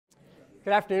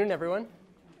Good afternoon, everyone.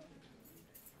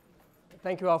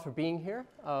 Thank you all for being here.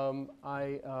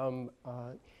 I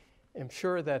am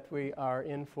sure that we are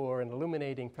in for an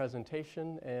illuminating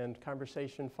presentation and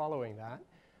conversation following that.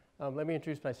 Let me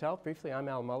introduce myself briefly. I'm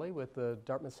Al Mully with the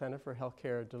Dartmouth Center for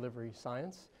Healthcare Delivery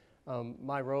Science.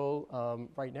 My role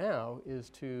right now is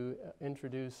to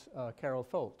introduce Carol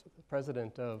Folt, the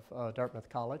president of Dartmouth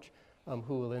College,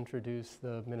 who will introduce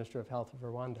the Minister of Health of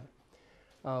Rwanda.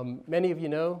 Many of you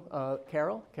know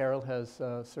Carol. Carol has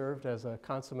served as a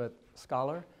consummate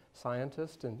scholar,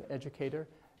 scientist, and educator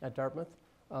at Dartmouth,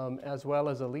 as well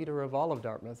as a leader of all of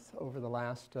Dartmouth over the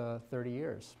last 30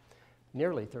 years,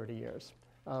 nearly 30 years.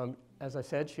 As I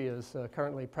said, she is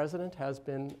currently president, has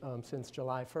been since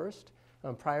July 1st.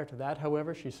 Prior to that,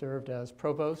 however, she served as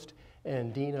provost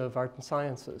and dean of art and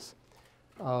sciences.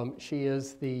 She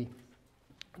is the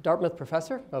Dartmouth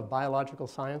professor of biological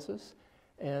sciences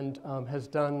and has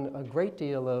done a great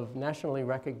deal of nationally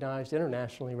recognized,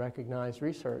 internationally recognized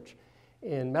research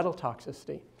in metal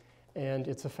toxicity and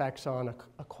its effects on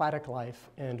aquatic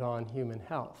life and on human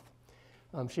health.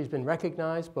 She's been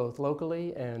recognized both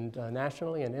locally and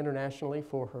nationally and internationally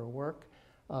for her work.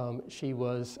 She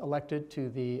was elected to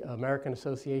the American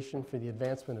Association for the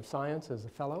Advancement of Science as a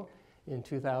fellow in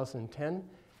 2010,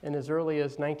 and as early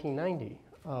as 1990,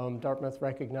 Dartmouth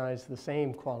recognized the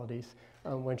same qualities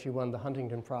when she won the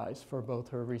Huntington Prize for both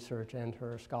her research and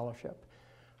her scholarship.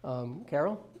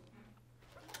 Carol?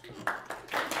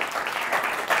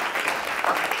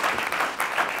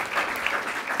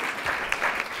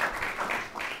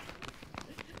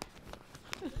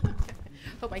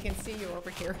 Hope I can see you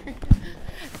over here.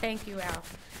 Thank you, Al.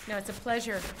 No, it's a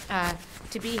pleasure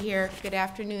to be here. Good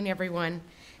afternoon, everyone,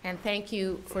 and thank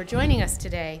you for joining us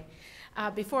today.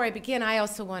 Before I begin, I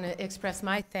also want to express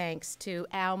my thanks to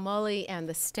Al Mully and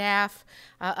the staff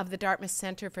of the Dartmouth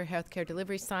Center for Healthcare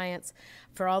Delivery Science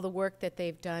for all the work that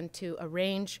they've done to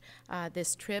arrange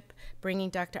this trip, bringing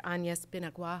Dr. Agnes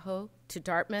Binagwaho to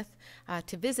Dartmouth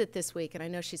to visit this week. And I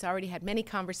know she's already had many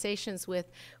conversations with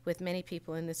many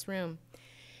people in this room.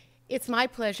 It's my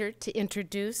pleasure to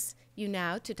introduce you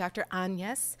now to Dr.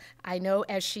 Agnes. I know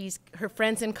as her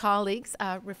friends and colleagues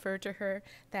refer to her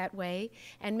that way.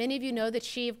 And many of you know that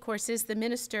she, of course, is the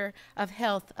Minister of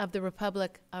Health of the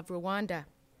Republic of Rwanda.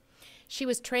 She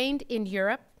was trained in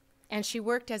Europe, and she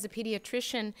worked as a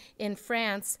pediatrician in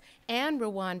France and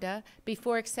Rwanda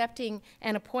before accepting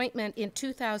an appointment in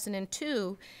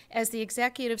 2002 as the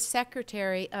Executive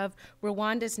Secretary of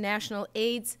Rwanda's National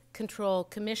AIDS Control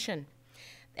Commission.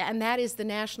 And that is the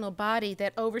national body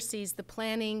that oversees the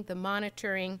planning, the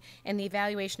monitoring, and the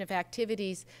evaluation of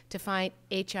activities to fight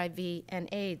HIV and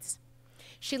AIDS.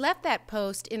 She left that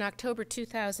post in October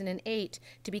 2008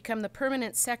 to become the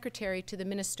permanent secretary to the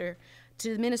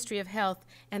Ministry of Health,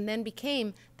 and then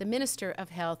became the Minister of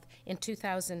Health in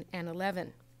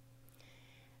 2011.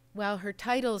 While her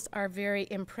titles are very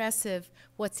impressive,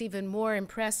 what's even more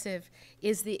impressive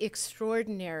is the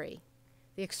extraordinary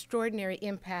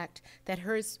impact that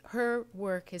her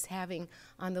work is having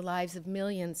on the lives of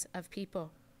millions of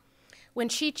people. When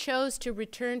she chose to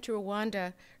return to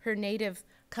Rwanda, her native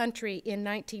country, in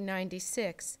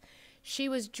 1996, she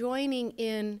was joining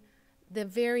in the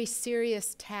very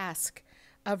serious task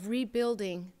of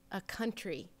rebuilding a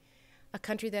country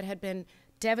that had been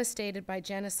devastated by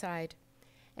genocide.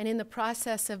 And in the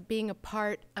process of being a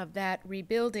part of that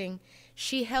rebuilding,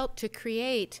 she helped to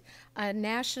create a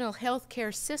national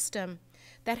healthcare system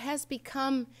that has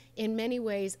become, in many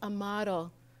ways, a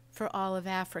model for all of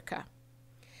Africa.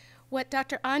 What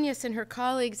Dr. Agnes and her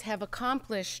colleagues have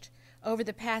accomplished over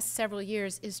the past several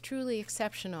years is truly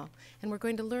exceptional, and we're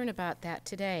going to learn about that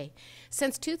today.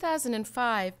 Since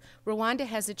 2005, Rwanda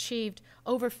has achieved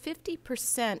over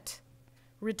 50%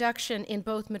 reduction in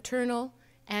both maternal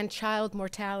and child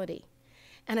mortality,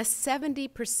 and a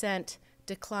 70%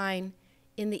 decline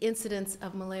in the incidence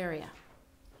of malaria.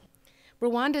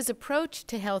 Rwanda's approach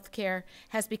to healthcare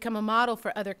has become a model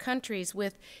for other countries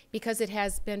because it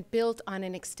has been built on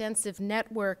an extensive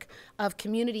network of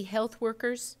community health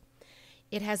workers.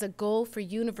 It has a goal for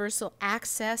universal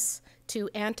access to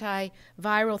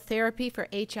antiviral therapy for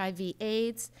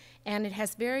HIV/AIDS, and it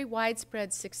has very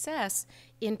widespread success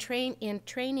in training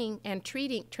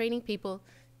people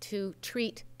to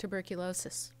treat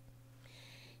tuberculosis.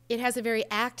 It has a very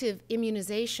active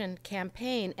immunization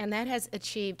campaign, and that has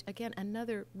achieved, again,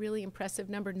 another really impressive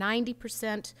number,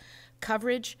 90%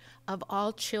 coverage of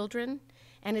all children,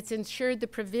 and it's ensured the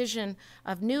provision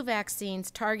of new vaccines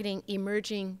targeting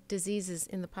emerging diseases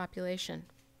in the population.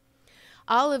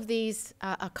 All of these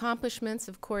accomplishments,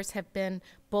 of course, have been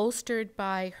bolstered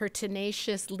by her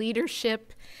tenacious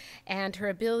leadership and her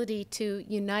ability to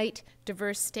unite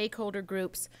diverse stakeholder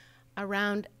groups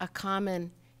around a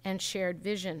common and shared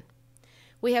vision.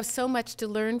 We have so much to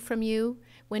learn from you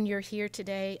when you're here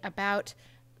today about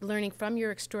learning from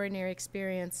your extraordinary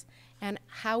experience and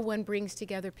how one brings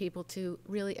together people to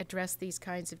really address these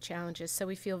kinds of challenges. So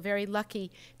we feel very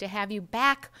lucky to have you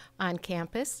back on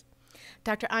campus.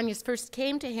 Dr. Agnes first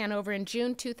came to Hanover in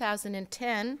June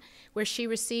 2010, where she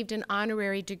received an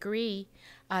honorary degree,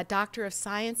 a Doctor of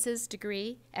Sciences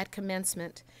degree at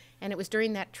commencement. And it was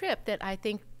during that trip that I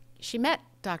think she met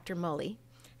Dr. Mully,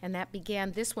 and that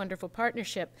began this wonderful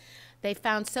partnership. They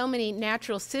found so many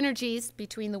natural synergies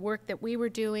between the work that we were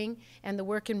doing and the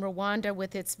work in Rwanda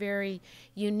with its very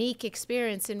unique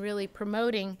experience in really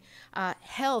promoting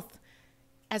health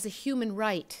as a human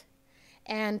right.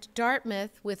 And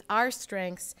Dartmouth, with our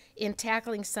strengths in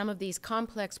tackling some of these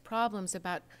complex problems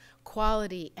about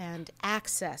quality and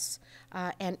access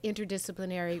and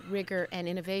interdisciplinary rigor and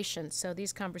innovation. So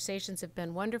these conversations have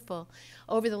been wonderful.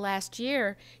 Over the last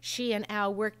year, she and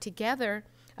Al worked together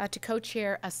to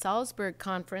co-chair a Salzburg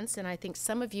conference, and I think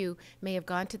some of you may have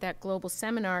gone to that global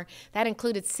seminar. That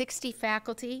included 60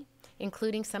 faculty,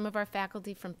 including some of our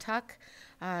faculty from Tuck,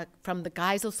 from the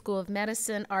Geisel School of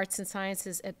Medicine, Arts and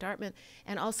Sciences at Dartmouth,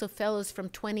 and also fellows from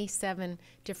 27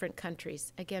 different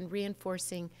countries, again,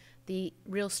 reinforcing the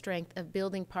real strength of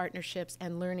building partnerships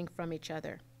and learning from each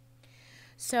other.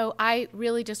 So I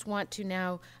really just want to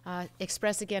now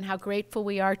express again how grateful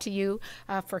we are to you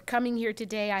for coming here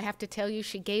today. I have to tell you,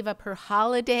 she gave up her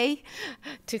holiday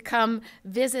to come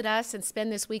visit us and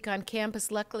spend this week on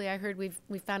campus. Luckily, I heard we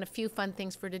found a few fun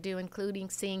things for her to do, including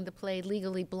seeing the play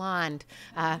Legally Blonde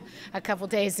a couple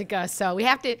days ago. So we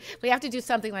have to do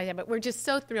something like that, but we're just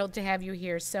so thrilled to have you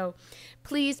here. So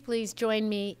please, please join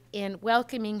me in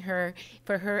welcoming her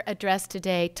for her address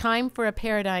today, Time for a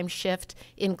Paradigm Shift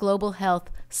in Global Health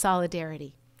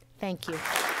Solidarity. Thank you.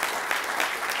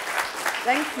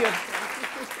 Thank you.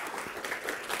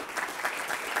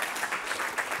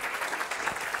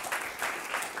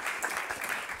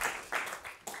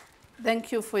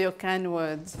 Thank you for your kind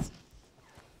words.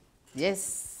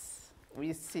 Yes,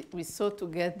 we saw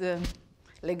together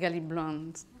Legally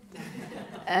Blonde.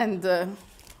 And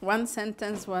one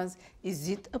sentence was, is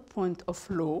it a point of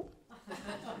law?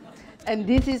 And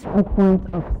this is a point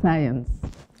of science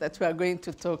that we are going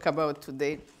to talk about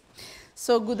today.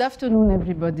 So good afternoon,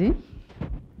 everybody.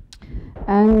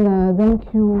 And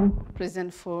thank you,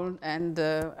 President Fall and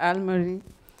Al-Marie,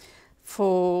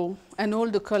 and all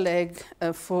the colleagues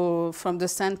from the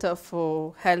Center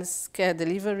for Health Care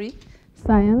Delivery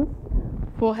Science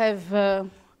for have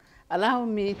allowed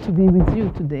me to be with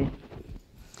you today.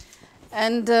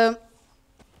 And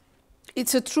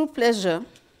it's a true pleasure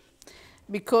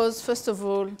because, first of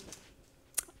all,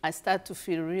 I start to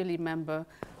feel really member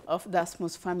of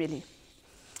Dartmouth family,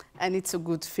 and it's a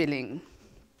good feeling.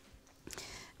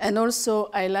 And also,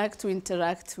 I like to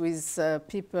interact with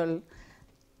people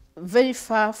very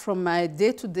far from my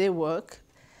day-to-day work.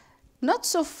 Not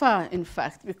so far, in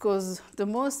fact, because the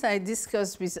most I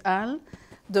discuss with Al,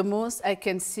 the most I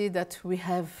can see that we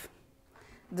have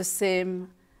the same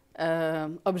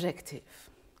objective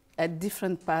at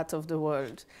different parts of the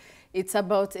world. It's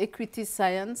about equity,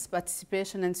 science,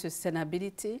 participation, and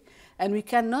sustainability. And we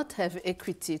cannot have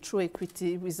equity, true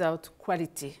equity, without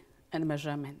quality and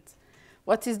measurement.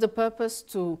 What is the purpose?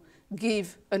 To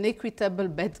give an equitable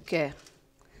bed care.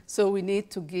 So we need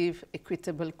to give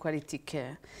equitable quality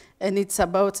care. And it's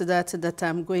about that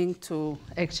I'm going to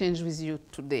exchange with you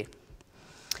today.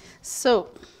 So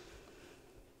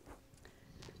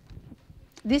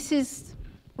this is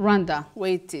Rwanda,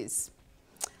 where it is.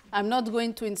 I'm not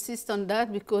going to insist on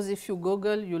that because if you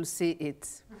Google, you'll see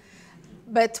it.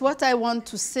 But what I want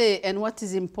to say and what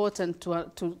is important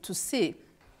to see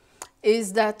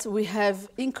is that we have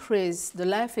increased the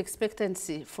life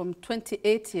expectancy from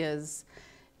 28 years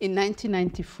in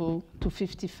 1994 to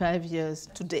 55 years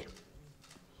today.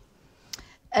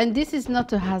 And this is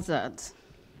not a hazard.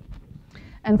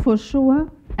 And for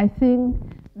sure, I think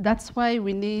that's why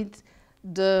we need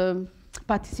the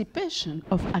participation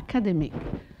of academics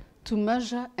to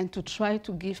measure and to try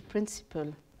to give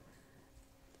principle,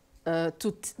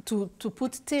 to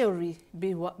put theory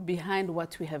behind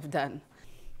what we have done.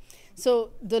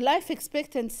 So the life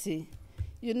expectancy,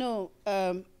 you know,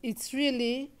 it's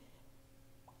really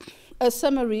a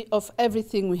summary of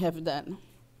everything we have done.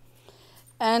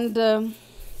 And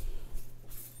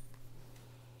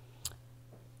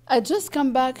I just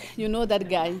come back, you know that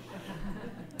guy.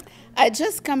 I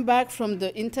just come back from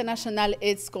the International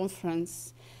AIDS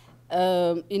Conference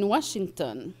in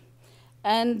Washington.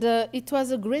 And it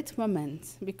was a great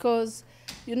moment because,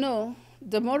 you know,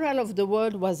 the morale of the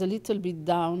world was a little bit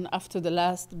down after the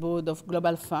last board of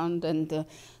Global Fund and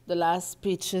the last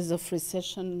speeches of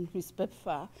recession with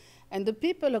PEPFAR. And the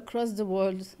people across the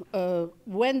world,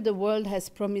 when the world has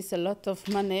promised a lot of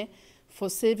money for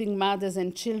saving mothers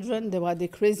and children, they were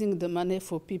decreasing the money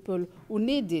for people who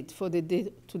need it for the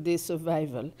day-to-day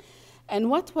survival. And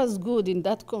what was good in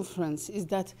that conference is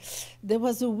that there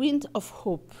was a wind of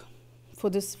hope for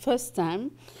the first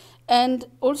time, and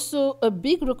also a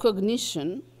big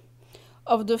recognition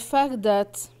of the fact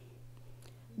that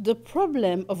the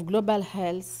problem of global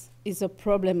health is a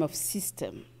problem of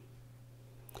system,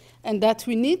 and that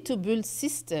we need to build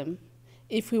system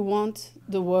if we want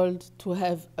the world to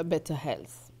have a better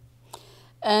health.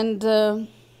 And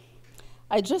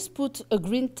I just put a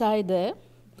green tie there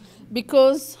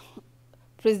because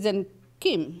President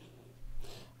Kim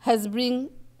has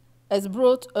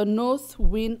brought a north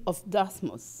wind of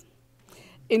Dartmouth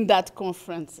in that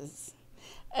conferences.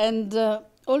 And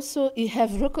also he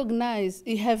have recognized,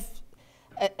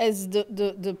 as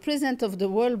the president of the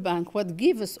World Bank, what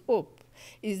gives us hope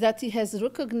is that he has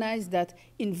recognized that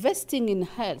investing in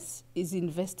health is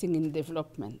investing in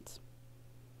development.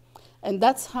 And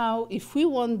that's how, if we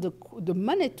want the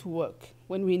money to work,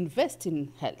 when we invest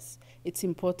in health, it's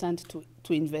important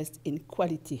to invest in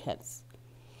quality health.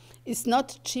 It's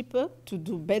not cheaper to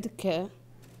do bad care,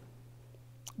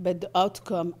 but the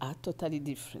outcomes are totally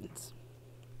different.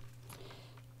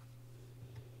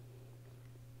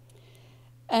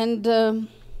 And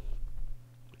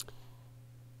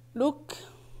look,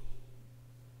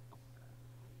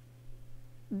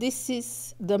 this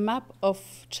is the map of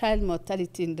child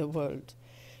mortality in the world.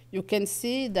 You can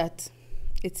see that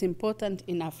it's important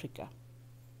in Africa.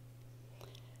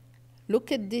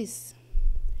 Look at this.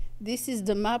 This is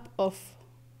the map of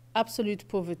absolute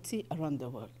poverty around the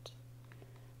world.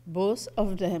 Both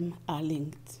of them are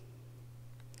linked.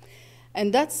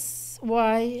 And that's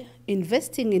why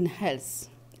investing in health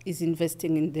is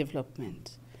investing in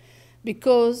development.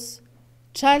 Because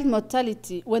child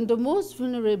mortality, when the most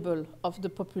vulnerable of the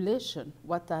population,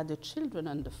 what are the children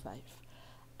under 5,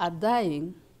 are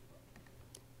dying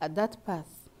at that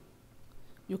path,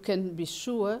 you can be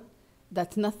sure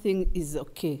that nothing is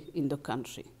okay in the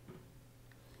country.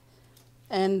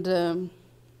 And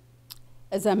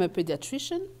as I'm a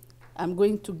pediatrician, I'm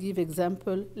going to give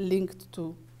example linked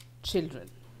to children.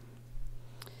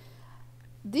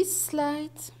 This slide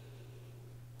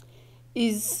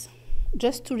is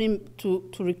just to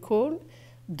recall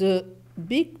the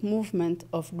big movement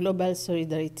of global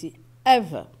solidarity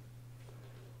ever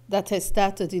that has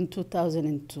started in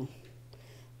 2002,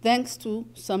 thanks to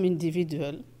some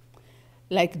individuals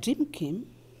like Jim Kim,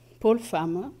 Paul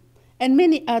Farmer, and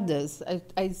many others.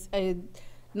 I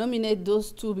nominate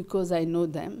those two because I know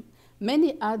them.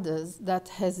 Many others that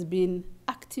has been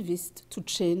activists to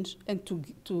change and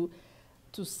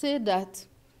to say that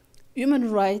human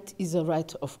right is a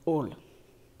right of all.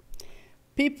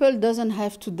 People doesn't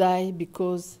have to die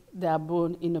because they are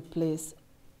born in a place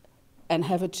and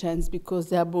have a chance because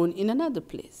they are born in another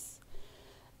place.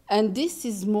 And this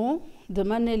is more the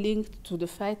money linked to the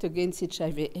fight against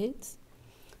HIV/AIDS,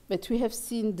 but we have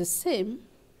seen the same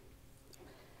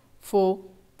for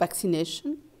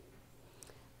vaccination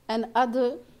and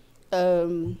other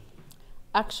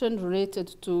action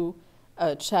related to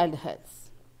child health.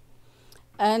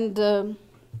 And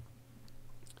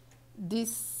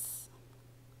this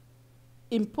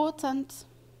important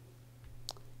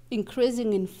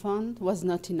increasing in fund was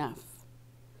not enough.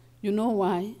 You know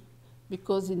why?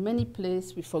 Because in many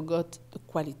places we forgot the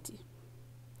quality.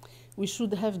 We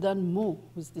should have done more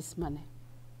with this money.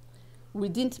 We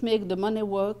didn't make the money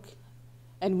work,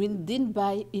 and we didn't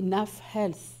buy enough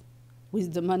health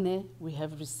with the money we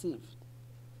have received.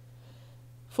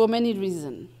 For many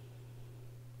reasons.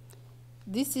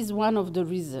 This is one of the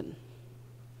reasons.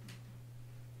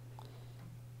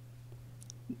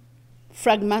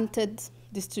 Fragmented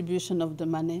distribution of the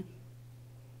money.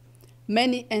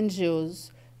 Many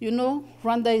NGOs. You know,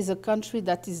 Rwanda is a country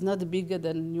that is not bigger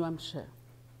than New Hampshire.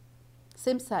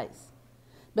 Same size.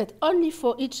 But only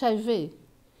for HIV,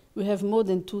 we have more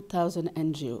than 2,000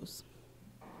 NGOs.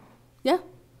 Yeah,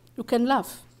 you can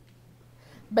laugh.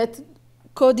 But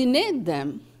coordinate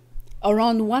them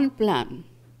around one plan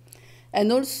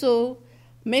and also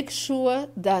make sure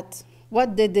that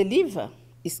what they deliver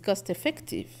is cost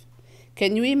effective.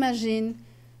 Can you imagine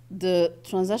the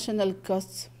transactional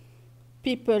costs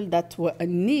people that were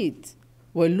in need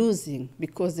were losing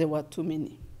because there were too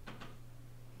many?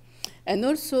 And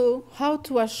also how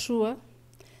to assure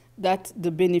that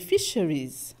the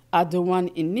beneficiaries are the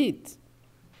ones in need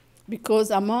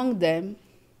because among them,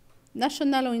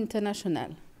 national or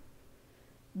international,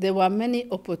 there were many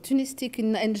opportunistic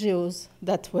NGOs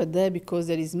that were there because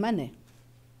there is money.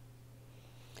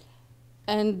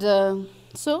 And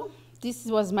so this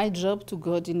was my job to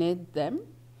coordinate them.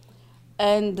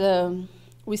 And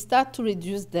we start to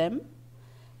reduce them.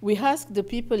 We asked the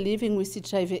people living with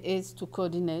HIV/AIDS to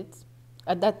coordinate,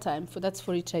 at that time, that's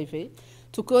for HIV,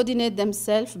 to coordinate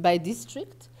themselves by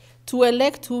district, to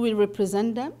elect who will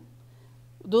represent them.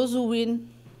 Those who win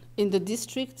in the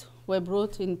district were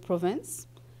brought in province,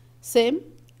 same,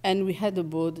 and we had a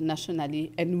board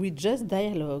nationally, and we just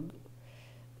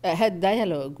had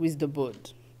dialogue with the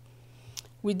board.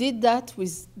 We did that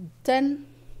with 10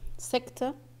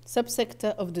 subsector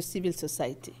of the civil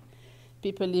society.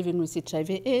 People living with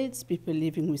HIV/AIDS, people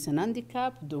living with an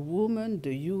handicap, the women,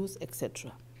 the youth,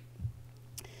 etc.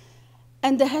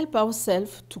 And they help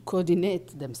ourselves to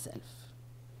coordinate themselves.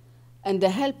 And they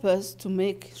help us to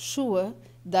make sure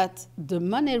that the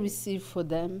money received for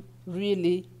them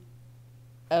really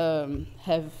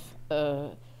have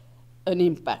an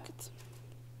impact.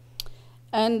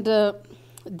 And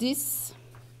this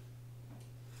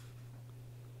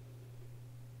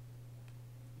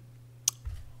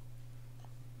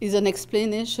is an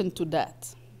explanation to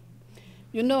that.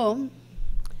 You know,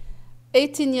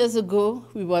 18 years ago,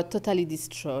 we were totally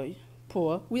destroyed,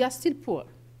 poor. We are still poor.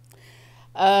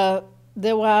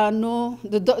 There were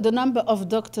the number of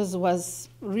doctors was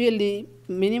really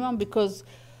minimum because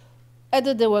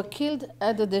either they were killed,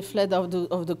 either they fled out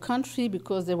of the country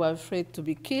because they were afraid to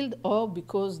be killed or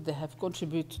because they have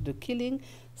contributed to the killing.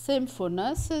 Same for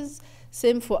nurses,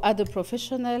 same for other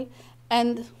professionals.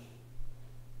 And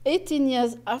 18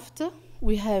 years after,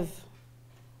 we have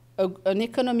an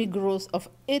economic growth of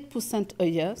 8% a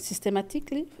year,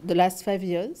 systematically, the last 5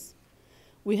 years.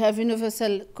 We have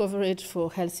universal coverage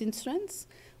for health insurance.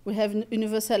 We have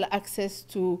universal access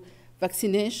to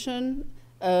vaccination.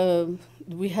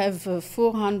 We have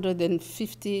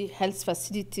 450 health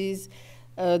facilities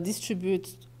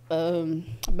distributed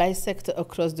by sector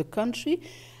across the country.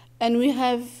 And we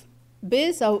have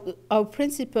based our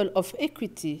principle of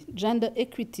equity, gender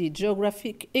equity,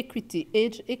 geographic equity,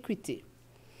 age equity,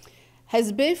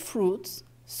 has bear fruits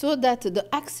so that the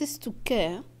access to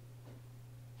care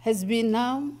has been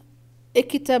now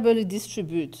equitably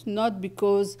distributed, not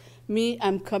because me,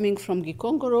 I'm coming from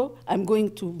Gikongoro, I'm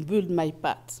going to build my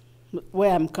path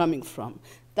where I'm coming from.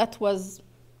 That was,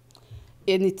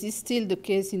 and it is still the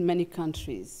case in many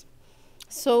countries.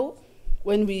 So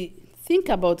when we think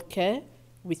about care,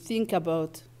 we think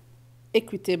about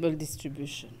equitable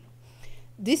distribution.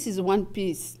 This is one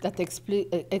piece that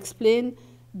explains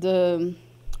the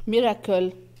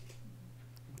miracle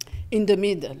in the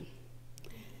middle.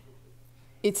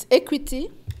 It's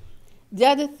equity. The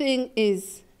other thing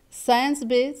is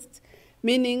science-based,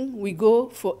 meaning we go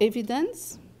for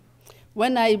evidence.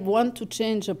 When I want to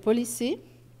change a policy,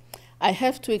 I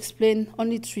have to explain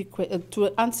only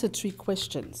to answer 3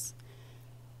 questions.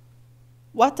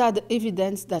 What are the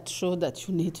evidence that show that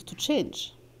you need to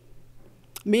change?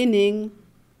 Meaning,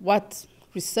 what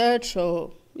research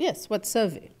or, yes, what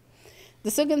survey?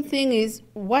 The second thing is,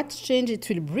 what change it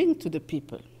will bring to the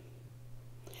people?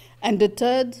 And the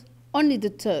third, only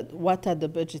the third, what are the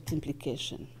budget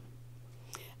implications?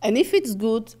 And if it's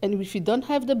good, and if we don't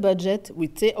have the budget, we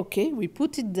say, okay, we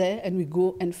put it there, and we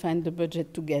go and find the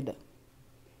budget together.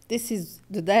 This is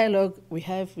the dialogue we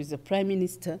have with the Prime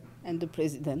Minister and the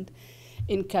President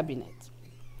in Cabinet.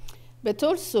 But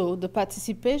also the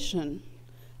participation.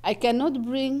 I cannot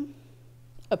bring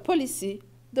a policy,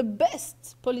 the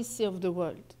best policy of the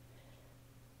world,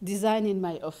 design in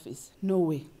my office, no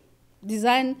way.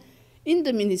 Design in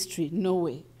the ministry, no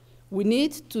way. We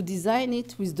need to design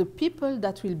it with the people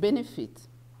that will benefit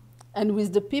and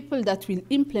with the people that will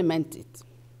implement it.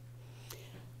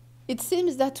 It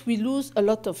seems that we lose a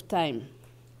lot of time,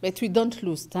 but we don't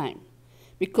lose time.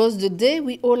 Because the day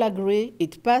we all agree,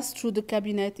 it passed through the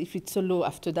cabinet, if it's a law,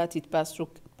 after that it passed through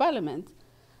parliament,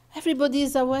 everybody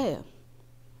is aware.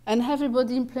 And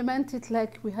everybody implements it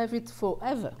like we have it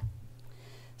forever.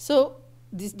 So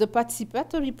the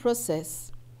participatory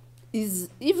process is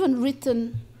even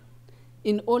written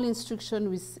in all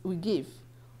instructions we give.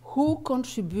 Who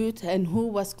contributed and who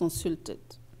was consulted.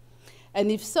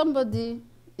 And if somebody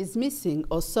is missing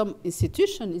or some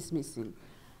institution is missing,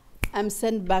 I'm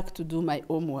sent back to do my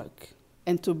homework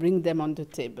and to bring them on the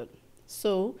table.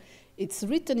 So it's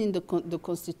written in the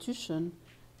Constitution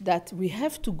that we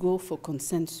have to go for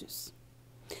consensus.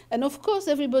 And of course,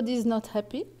 everybody is not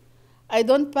happy. I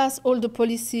don't pass all the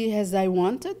policy as I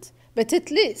wanted, but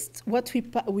at least what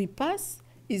we pass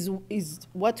is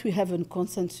what we have a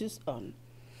consensus on.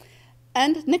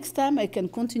 And next time I can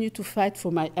continue to fight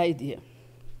for my idea.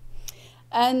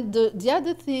 And the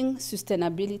other thing,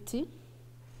 sustainability,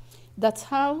 that's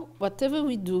how whatever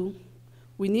we do,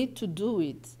 we need to do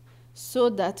it so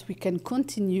that we can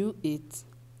continue it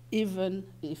even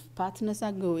if partners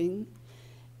are going,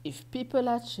 if people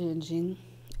are changing.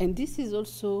 And this is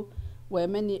also where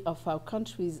many of our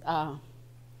countries are.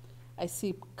 I see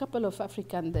a couple of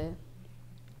Africans there.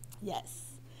 Yes.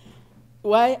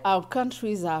 Why our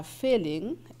countries are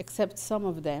failing, except some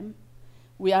of them,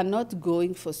 we are not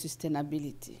going for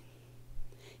sustainability.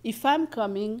 If I'm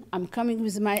coming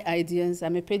with my ideas.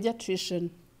 I'm a pediatrician.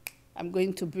 I'm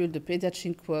going to build a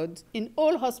pediatric ward in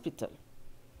all hospitals.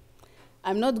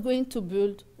 I'm not going to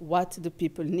build what the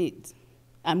people need.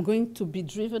 I'm going to be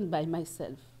driven by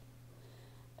myself.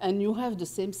 And you have the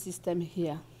same system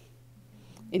here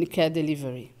in care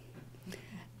delivery.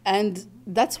 And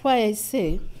that's why I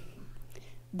say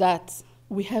that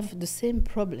we have the same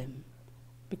problem,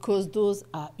 because those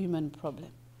are human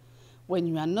problems. When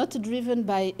you are not driven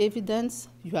by evidence,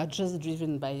 you are just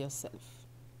driven by yourself.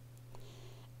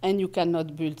 And you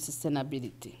cannot build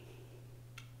sustainability.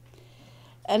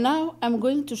 And now I'm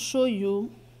going to show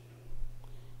you,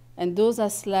 and those are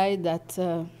slides that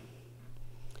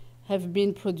have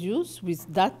been produced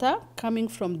with data coming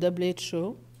from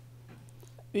WHO,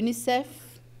 UNICEF,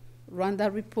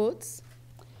 Rwanda reports.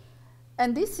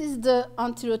 And this is the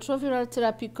antiretroviral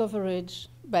therapy coverage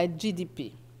by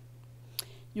GDP.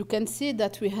 You can see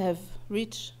that we have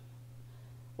reached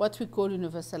what we call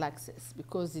universal access,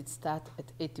 because it starts at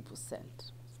 80%.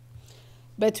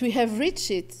 But we have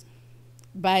reached it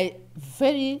we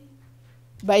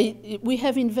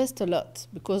have invested a lot,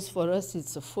 because for us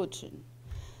it's a fortune.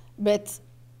 But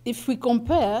if we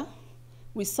compare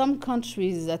with some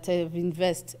countries that have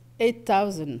invested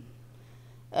 8,000,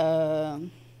 the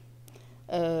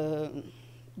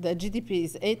GDP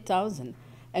is 8,000,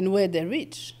 and where they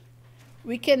reach,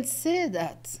 we can say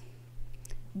that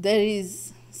there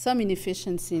is some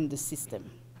inefficiency in the system.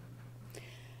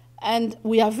 And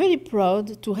we are very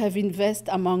proud to have invested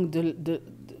among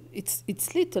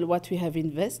it's little what we have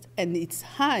invested, and it's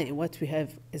high what we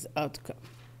have as outcome.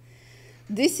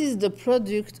 This is the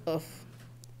product of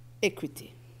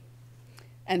equity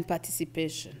and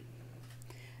participation,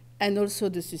 and also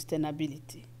the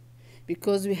sustainability,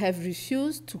 because we have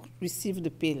refused to receive the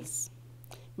pills.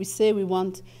 We say we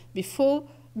want, before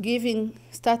giving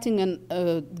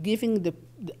the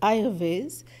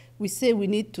IRVs, we say we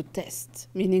need to test,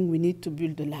 meaning we need to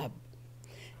build a lab.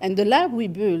 And the lab we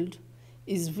build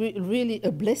is really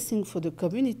a blessing for the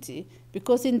community,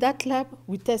 because in that lab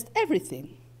we test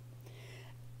everything.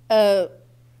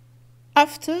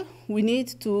 After, we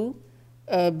need to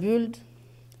build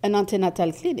an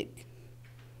antenatal clinic,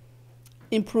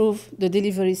 improve the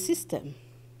delivery system,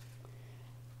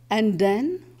 and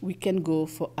then we can go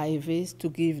for IVs to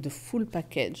give the full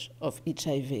package of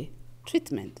HIV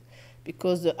treatment,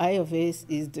 because the IVs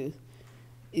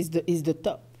is the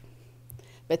top.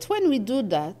 But when we do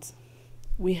that,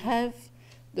 we have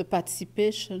the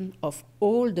participation of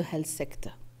all the health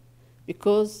sector,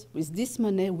 because with this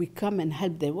money we come and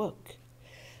help their work.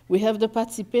 We have the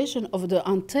participation of the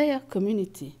entire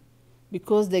community,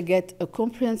 because they get a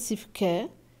comprehensive care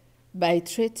by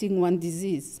treating one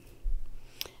disease.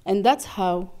 And that's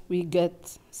how we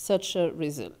get such a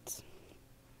result.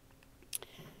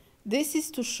 This is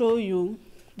to show you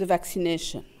the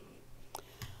vaccination.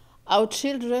 Our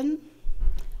children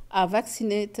are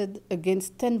vaccinated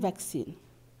against 10 vaccines.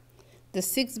 The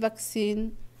 6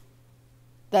 vaccines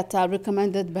that are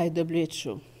recommended by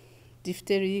WHO.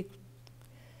 Diphtheria,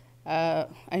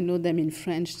 I know them in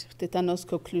French, tetanus,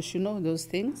 coqueluche, you know those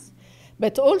things.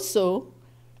 But also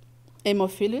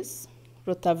Haemophilus,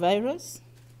 rotavirus,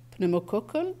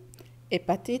 pneumococcal,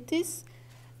 hepatitis,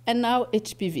 and now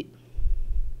HPV.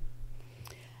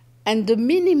 And the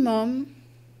minimum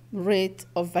rate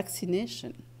of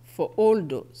vaccination for all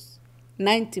those,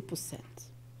 90%.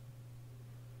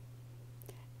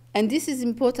 And this is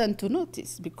important to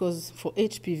notice, because for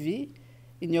HPV,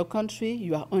 in your country,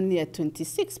 you are only at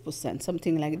 26%,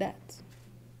 something like that.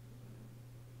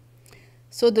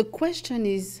 So the question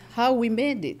is how we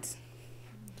made it.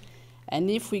 And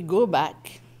if we go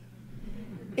back,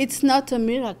 it's not a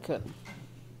miracle.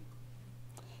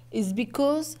 It's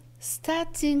because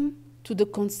starting to the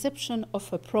conception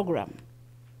of a program,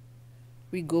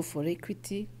 we go for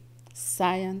equity,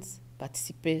 science,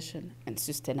 participation, and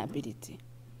sustainability.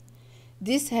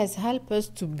 This has helped us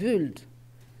to build,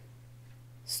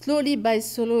 slowly by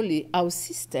slowly, our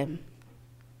system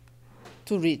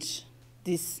to reach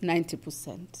this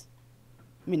 90%.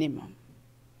 minimum.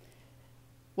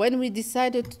 When we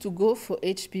decided to go for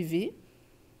HPV,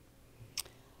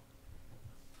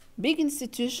 big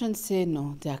institutions say,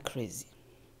 no, they are crazy.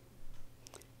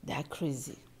 They are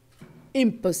crazy.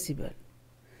 Impossible.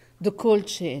 The cold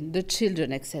chain, the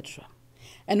children, etc.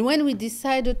 And when we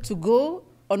decided to go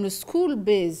on a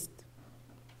school-based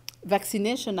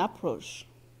vaccination approach,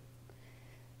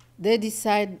 they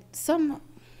decide some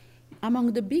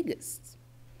among the biggest.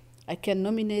 I can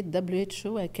nominate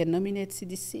WHO, I can nominate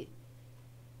CDC.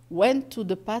 Went to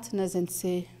the partners and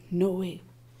say, no way.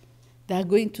 They are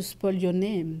going to spoil your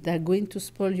name. They are going to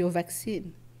spoil your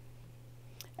vaccine.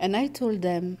 And I told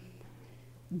them,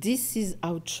 this is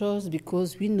our choice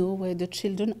because we know where the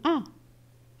children are.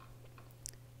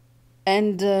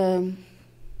 And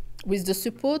with the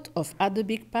support of other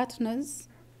big partners,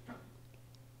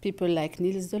 people like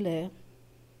Niels Doller,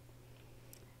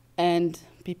 and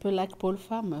people like Paul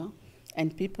Farmer,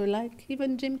 and people like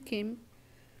even Jim Kim,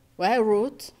 where I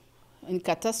wrote in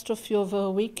Catastrophe over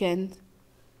a weekend,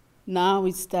 now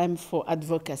it's time for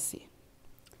advocacy.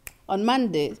 On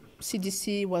Monday,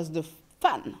 CDC was the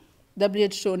fun.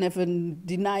 WHO never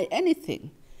denied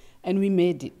anything, and we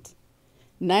made it.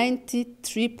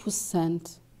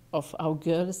 93% of our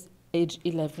girls age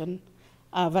 11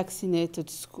 are vaccinated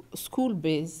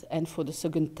school-based and for the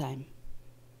second time.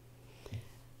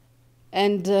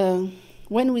 And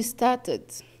when we started,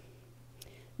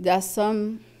 there are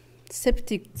some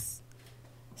skeptics,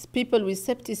 people with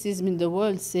skepticism in the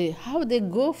world say, how they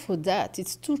go for that?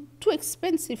 It's too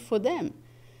expensive for them.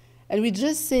 And we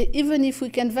just say, even if we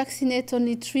can vaccinate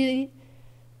only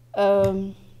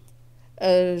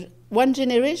one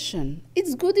generation,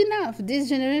 it's good enough. This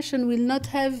generation will not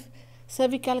have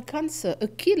cervical cancer, a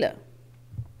killer.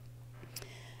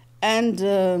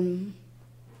 And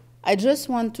I just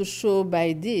want to show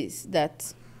by this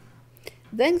that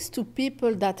thanks to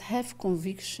people that have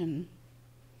conviction,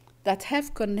 that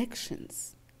have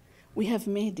connections, we have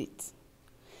made it.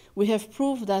 We have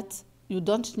proved that you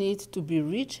don't need to be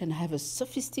rich and have a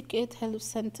sophisticated health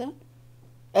system,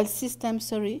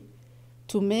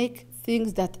 to make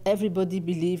things that everybody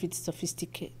believes it's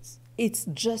sophisticated. It's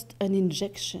just an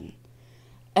injection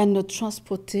and a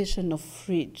transportation of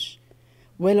fridge,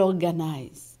 well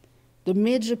organized. The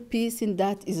major piece in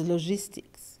that is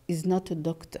logistics, is not a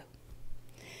doctor.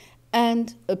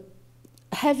 And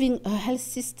having a health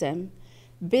system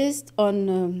based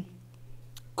on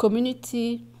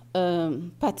community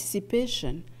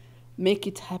participation, make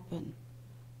it happen.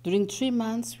 During 3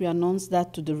 months, we announced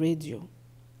that to the radio,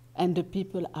 and the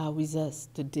people are with us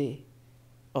the day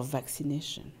of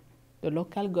vaccination. The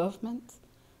local government,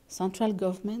 central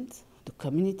government, the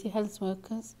community health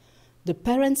workers, the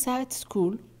parents are at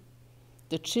school.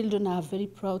 The children are very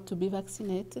proud to be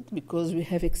vaccinated because we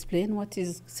have explained what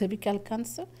is cervical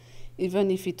cancer,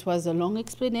 even if it was a long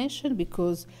explanation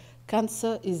because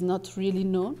cancer is not really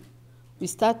known. We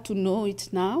start to know it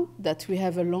now that we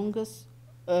have a longer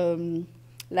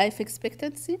life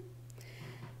expectancy.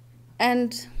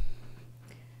 And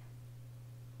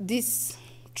this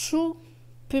true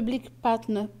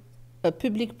public-private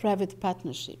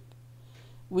partnership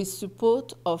with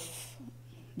support of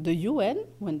the UN,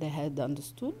 when they had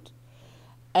understood,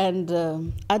 and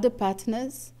other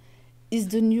partners, is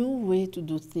the new way to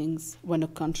do things when a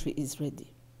country is ready.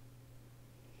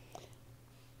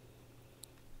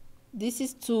 This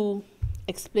is to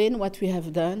explain what we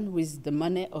have done with the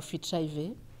money of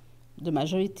HIV. The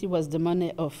majority was the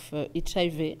money of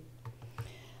HIV,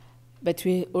 but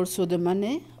we also the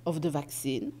money of the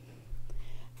vaccine.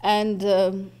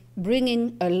 And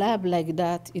bringing a lab like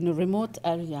that in a remote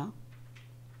area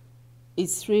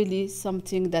is really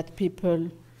something that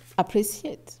people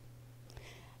appreciate.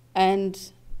 And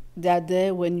they are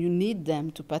there when you need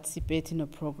them to participate in a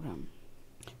program.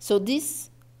 So this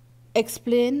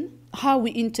explains how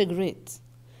we integrate.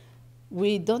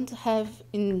 We don't have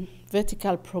a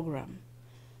vertical program.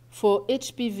 For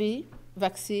HPV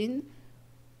vaccine,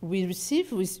 we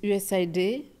receive with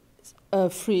USAID a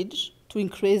fridge to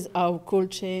increase our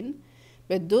cold chain,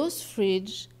 but those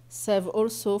fridges serve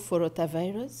also for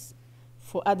rotavirus,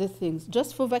 for other things,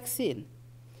 just for vaccine.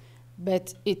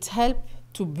 But it helps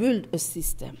to build a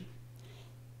system.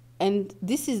 And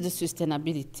this is the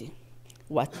sustainability.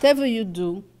 Whatever you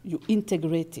do, you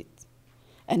integrate it.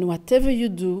 And whatever you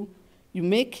do, you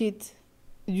make it,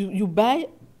 you buy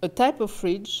a type of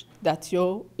fridge that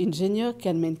your engineer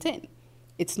can maintain.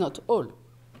 It's not all,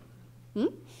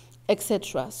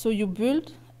 etc. So you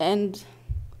build, and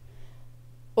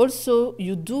also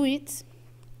you do it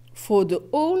for the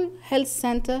whole health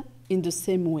center in the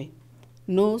same way,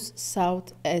 north,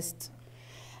 south, east.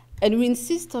 And we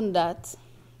insist on that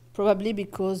probably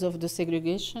because of the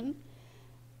segregation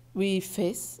we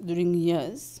face during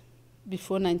years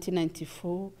before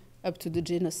 1994 up to the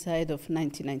genocide of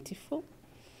 1994,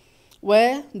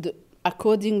 where,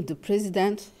 according to the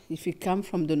president, if he come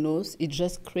from the north, he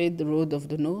just create the road of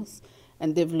the north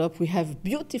and develop. We have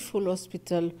beautiful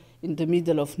hospital in the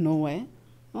middle of nowhere.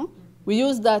 Huh? We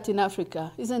use that in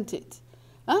Africa, isn't it?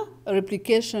 Huh? A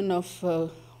replication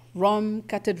of Rome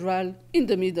Cathedral in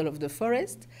the middle of the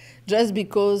forest, just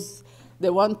because they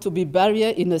want to be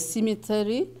buried in a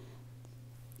cemetery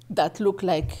that look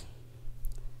like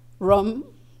Rome,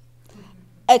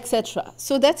 etc.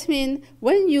 So that means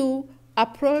when you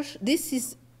approach, this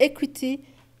is equity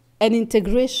and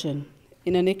integration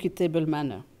in an equitable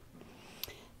manner.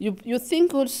 You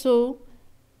think also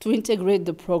to integrate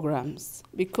the programs,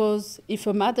 because if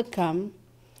a mother comes,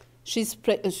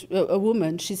 a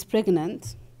woman, she's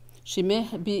pregnant, she may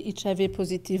be HIV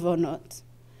positive or not,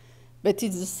 but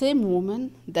it's the same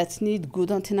woman that needs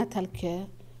good antenatal care,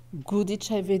 good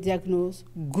HIV diagnosis,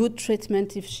 good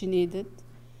treatment if she needed,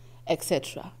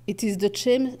 etc. It is the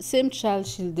same child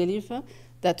she'll deliver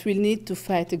that will need to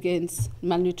fight against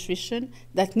malnutrition,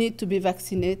 that need to be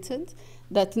vaccinated,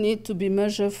 that need to be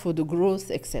measured for the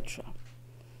growth, etc.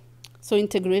 So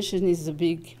integration is a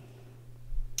big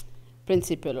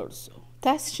principle also.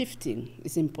 Task shifting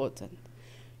is important.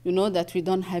 You know that we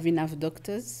don't have enough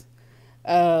doctors.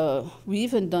 We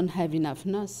even don't have enough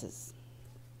nurses,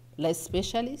 less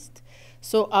specialists.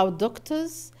 So our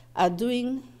doctors are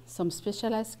doing some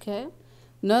specialized care.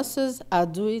 Nurses are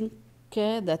doing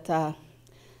care that are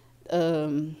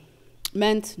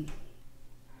meant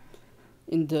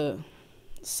in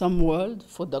some world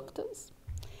for doctors.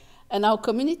 And our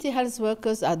community health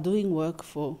workers are doing work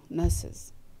for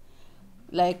nurses.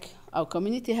 Like our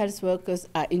community health workers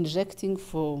are injecting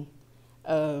for,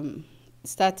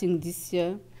 starting this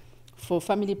year, for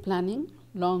family planning,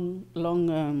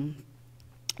 long-term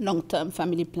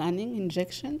family planning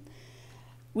injection.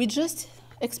 We just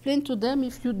explain to them,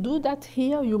 if you do that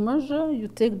here, you measure, you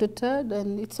take the third,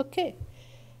 and it's okay.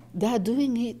 They are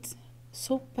doing it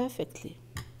so perfectly,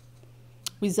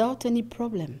 without any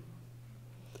problem.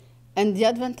 And the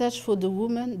advantage for the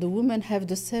women have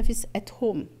the service at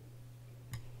home.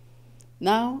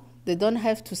 Now, they don't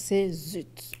have to say,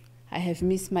 zut, I have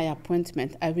missed my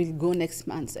appointment, I will go next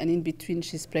month, and in between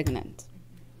she's pregnant.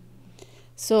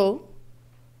 So,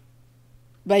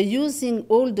 by using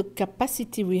all the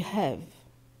capacity we have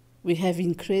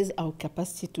increased our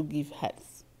capacity to give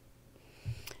health.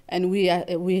 And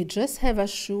we just have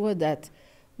assured that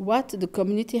what the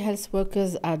community health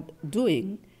workers are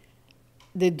doing,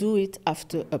 they do it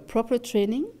after a proper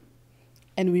training,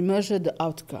 and we measure the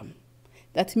outcome.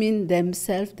 That means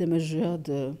themselves, they measure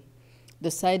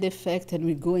the side effect, and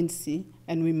we go and see,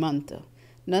 and we monitor.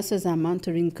 Nurses are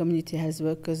monitoring community health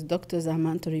workers, doctors are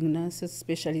monitoring nurses,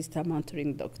 specialists are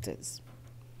monitoring doctors.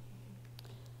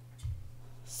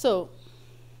 So,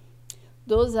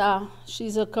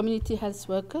 she's a community health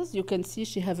worker. You can see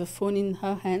she has a phone in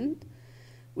her hand.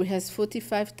 We have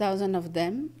 45,000 of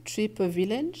them, 3 per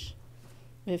village.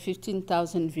 We have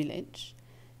 15,000 village.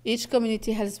 Each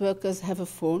community health workers have a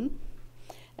phone.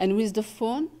 And with the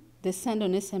phone, they send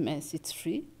an SMS. It's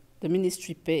free. The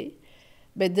ministry pay.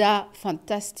 But they are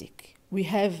fantastic. We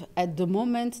have, at the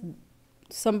moment,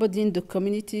 somebody in the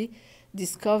community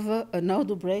discover an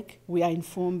outbreak, we are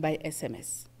informed by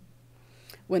SMS.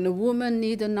 When a woman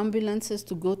needs an ambulance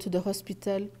to go to the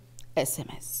hospital,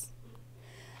 SMS.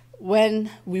 When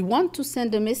we want to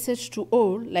send a message to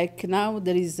all, like now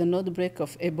there is an outbreak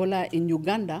of Ebola in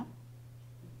Uganda,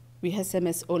 we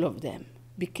SMS all of them.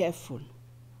 Be careful.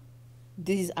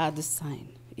 These are the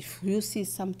signs. If you see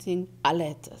something,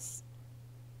 alert us.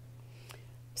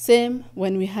 Same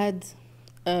when we had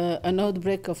an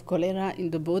outbreak of cholera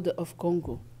in the border of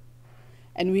Congo.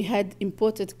 And we had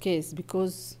imported case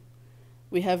because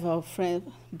we have our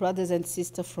brothers and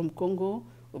sisters from Congo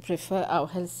who prefer our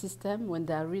health system when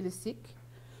they are really sick.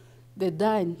 They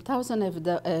died, thousands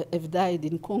have died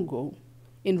in Congo.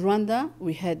 In Rwanda,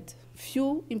 we had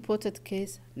few imported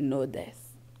cases, no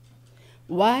death.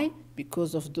 Why?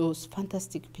 Because of those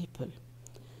fantastic people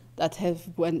that have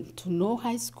went to no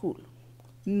high school,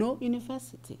 no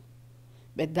university,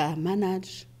 but they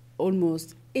manage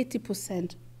almost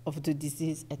 80% of the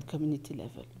disease at community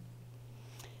level.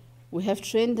 We have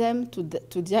trained them to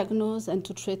diagnose and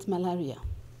to treat malaria.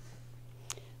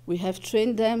 We have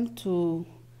trained them to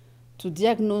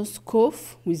diagnose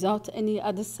cough without any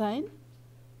other sign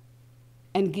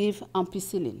and give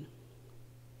ampicillin.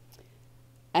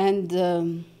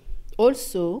 And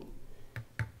also,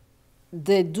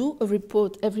 they do a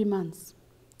report every month.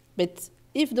 But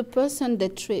If the person they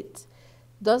treat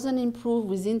doesn't improve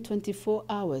within 24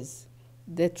 hours,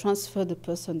 they transfer the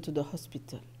person to the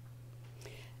hospital.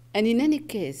 And in any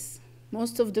case,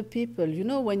 most of the people, you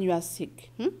know, when you are sick,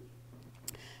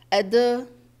 either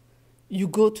you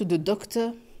go to the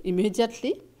doctor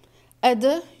immediately,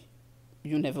 either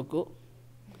you never go.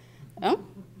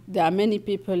 There are many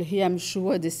people here, I'm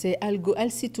sure, they say, I'll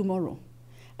see tomorrow.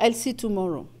 I'll see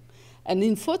tomorrow. And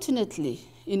unfortunately,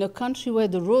 in a country where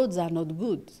the roads are not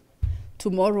good,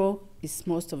 tomorrow is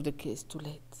most of the case too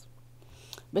late.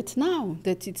 But now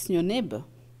that it's your neighbor,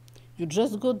 you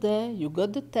just go there, you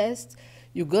got the test,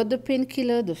 you got the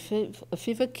painkiller, the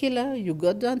fever killer, you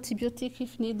got the antibiotic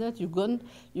if needed,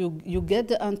 you get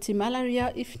the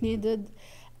anti-malaria if needed,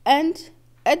 and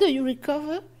either you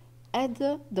recover,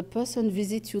 either the person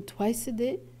visits you twice a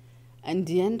day, and at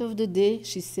the end of the day,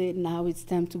 she said, now it's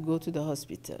time to go to the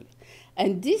hospital.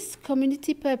 And this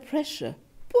community peer pressure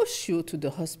pushes you to the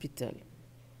hospital,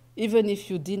 even if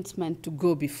you didn't meant to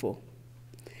go before.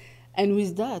 And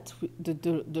with that,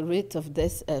 the rate of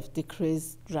death has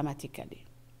decreased dramatically.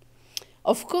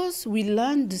 Of course, we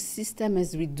learn the system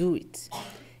as we do it.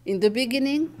 In the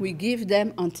beginning, we give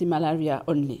them anti-malaria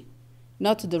only,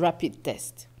 not the rapid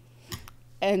test.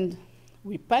 And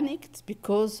we panicked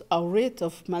because our rate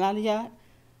of malaria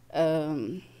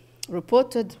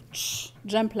reported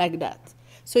jumped like that.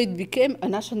 So it became a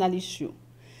national issue.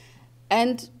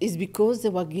 And it's because they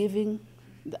were giving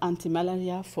the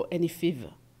anti-malaria for any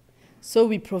fever. So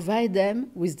we provide them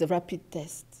with the rapid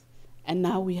test. And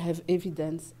now we have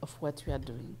evidence of what we are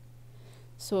doing.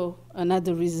 So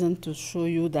another reason to show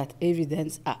you that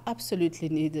evidence are absolutely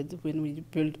needed when we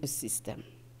build a system.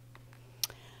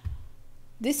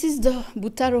 This is the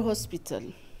Butaro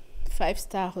Hospital,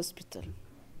 5-star hospital,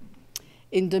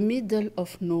 in the middle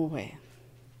of nowhere.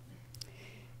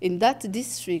 In that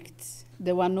district,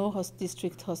 there were no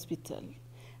district hospital.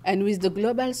 And with the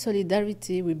global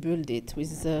solidarity, we built it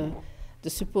with the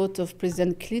support of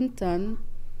President Clinton,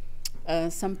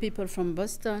 some people from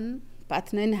Boston,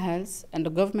 Partner in Health, and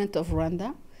the government of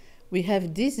Rwanda. We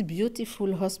have this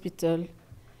beautiful hospital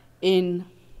in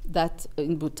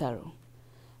Butaro.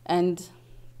 And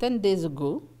 10 days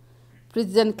ago,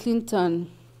 President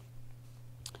Clinton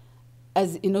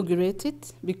has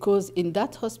inaugurated, because in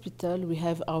that hospital we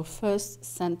have our first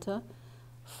center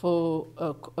for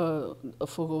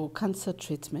cancer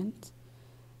treatment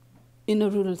in a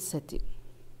rural setting.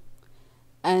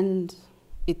 And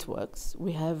it works.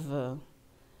 We have,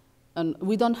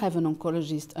 we don't have an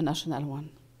oncologist, a national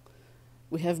one.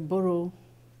 We have borrowed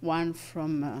one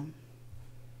from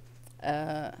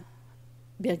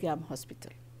Birgham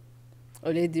Hospital,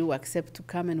 a lady who accepted to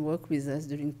come and work with us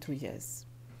during 2 years.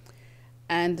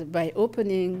 And by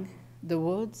opening the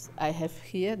wards, I have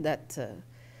here that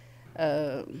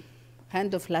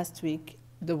end of last week,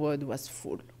 the ward was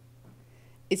full.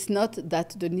 It's not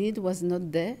that the need was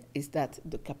not there, it's that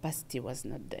the capacity was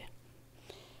not there.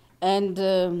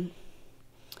 And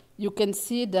you can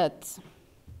see that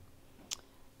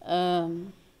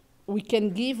we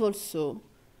can give also.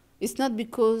 It's not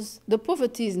because the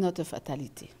poverty is not a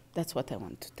fatality. That's what I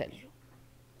want to tell you.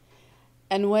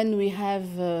 And when we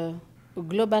have a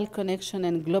global connection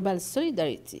and global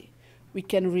solidarity, we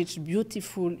can reach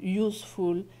beautiful,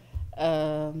 useful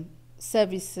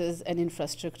services and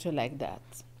infrastructure like that.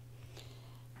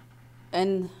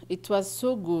 And it was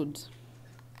so good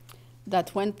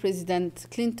that when President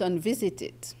Clinton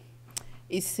visited,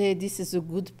 he said this is a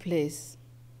good place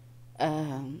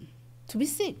to be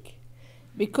sick.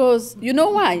 Because, you know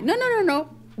why? No.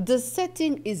 The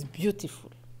setting is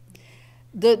beautiful.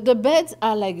 The beds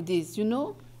are like this, you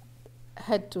know,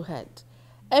 head to head.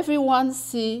 Everyone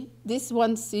see, this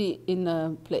one see in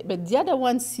a place, but the other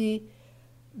one see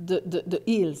the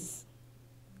hills.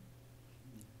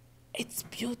 It's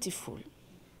beautiful.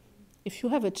 If you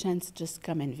have a chance, just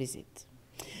come and visit.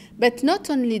 But not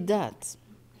only that.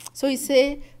 So we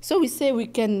say we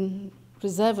can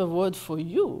reserve a ward for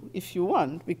you if you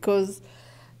want, because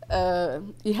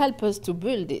he helped us to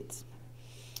build it.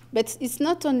 But it's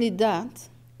not only that,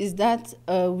 it's that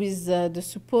with the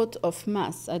support of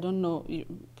MASS, I don't know,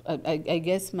 I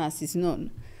guess MASS is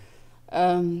known,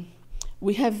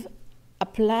 we have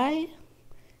applied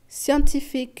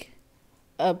scientific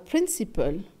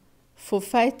principle for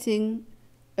fighting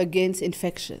against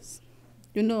infections.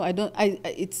 You know,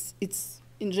 it's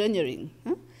engineering.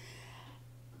 Huh?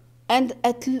 And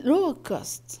at lower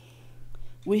cost,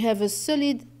 we have a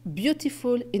solid,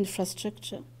 beautiful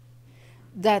infrastructure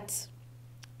that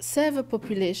serve a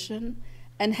population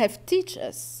and have teach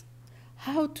us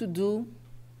how to do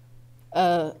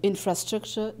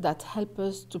infrastructure that help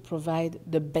us to provide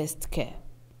the best care.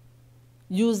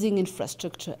 using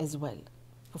infrastructure as well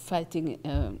for fighting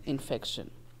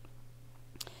infection.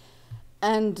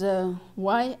 And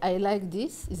why I like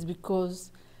this is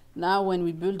because now when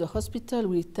we build a hospital,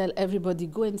 we tell everybody,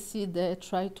 go and see there,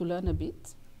 try to learn a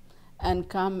bit, and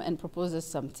come and propose us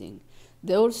something.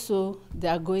 They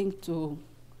are going to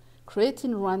create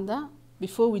in Rwanda.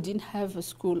 Before we didn't have a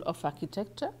school of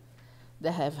architecture.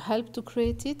 They have helped to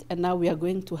create it, and now we are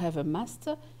going to have a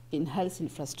master in health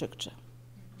infrastructure.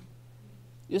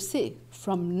 You see,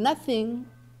 from nothing,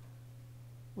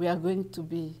 we are going to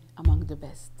be among the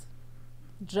best,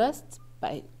 just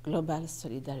by global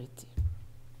solidarity.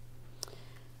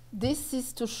 This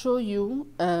is to show you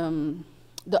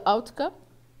the outcome,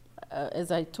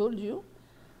 as I told you,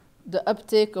 the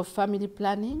uptake of family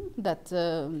planning, that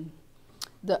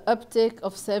the uptake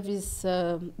of service,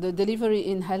 the delivery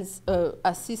in health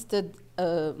assisted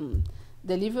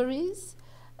deliveries,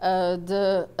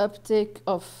 the uptake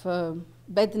of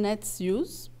bed nets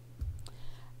use,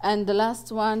 and the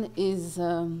last one is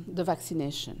the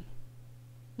vaccination.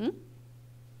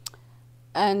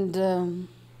 And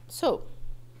so,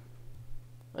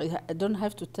 I don't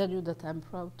have to tell you that I'm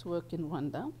proud to work in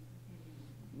Rwanda,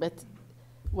 but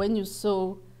when you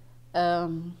saw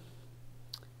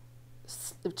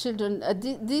children,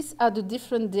 these are the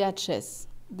different DHS,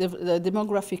 the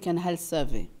Demographic and Health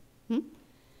Survey.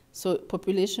 So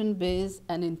population-based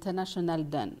and international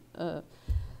done.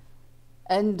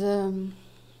 And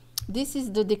this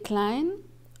is the decline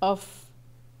of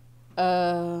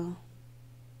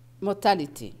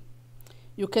mortality.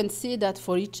 You can see that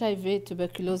for HIV,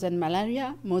 tuberculosis, and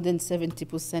malaria, more than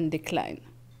 70% decline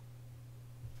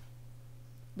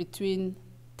between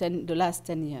the last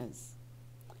 10 years.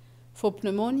 For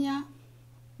pneumonia,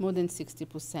 more than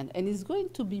 60%. And it's going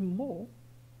to be more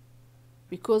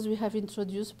because we have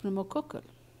introduced pneumococcal.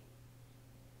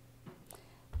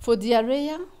 For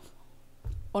diarrhea,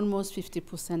 almost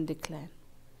 50% decline.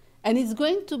 And it's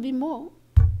going to be more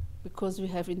because we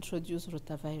have introduced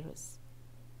rotavirus.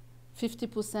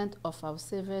 50% of our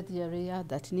severe diarrhea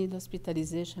that need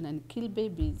hospitalization and kill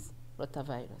babies,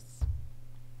 rotavirus.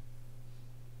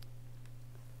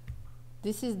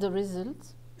 This is the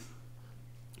result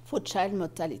for child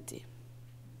mortality.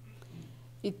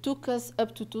 It took us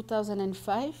up to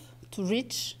 2005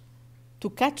 to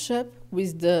catch up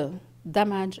with the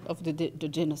damage of the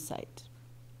genocide.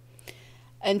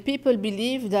 And people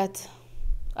believe that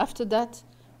after that,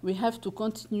 we have to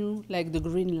continue like the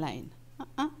green line.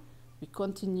 We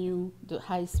continue the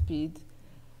high speed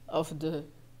of the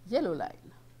yellow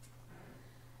line.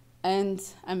 And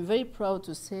I'm very proud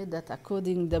to say that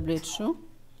according to WHO,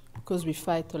 because we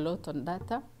fight a lot on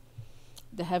data,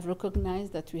 they have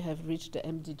recognized that we have reached the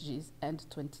MDGs end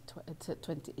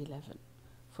 2011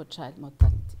 for child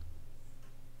mortality.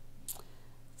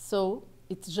 So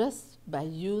it's just by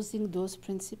using those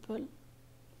principles,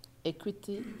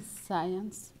 equity,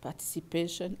 science,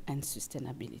 participation, and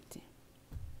sustainability.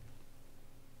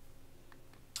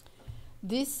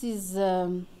 This is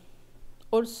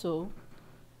also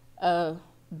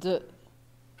the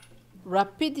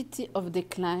rapidity of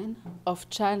decline of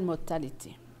child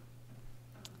mortality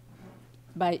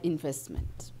by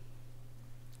investment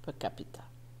per capita.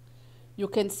 You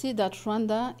can see that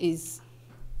Rwanda is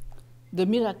the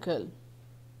miracle.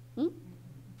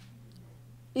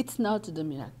 It's not the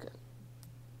miracle.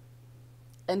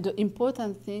 And the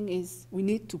important thing is we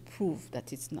need to prove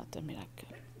that it's not a miracle.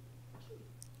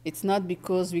 It's not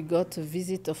because we got a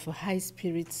visit of a high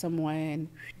spirit somewhere and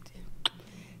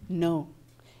no.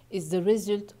 It's the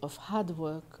result of hard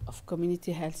work of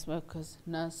community health workers,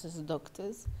 nurses,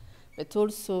 doctors, but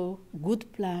also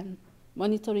good plan,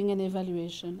 monitoring and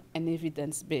evaluation, and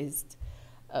evidence-based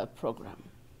program.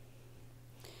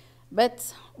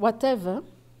 But whatever,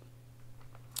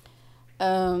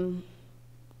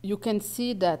 you can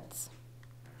see that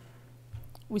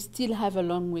we still have a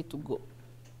long way to go.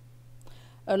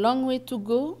 A long way to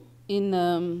go in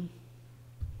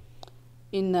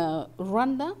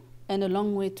Rwanda, and a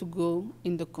long way to go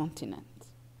in the continent.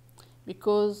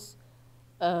 Because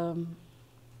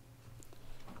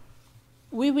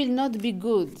we will not be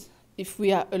good if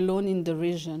we are alone in the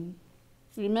region.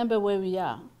 Remember where we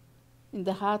are, in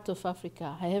the heart of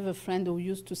Africa. I have a friend who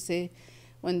used to say,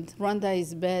 when Rwanda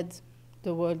is bad,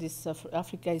 the world is suffering,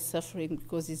 Africa is suffering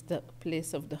because it's the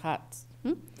place of the heart.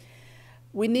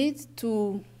 We need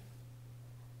to,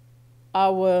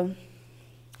 our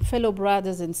fellow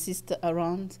brothers and sisters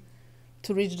around,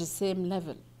 to reach the same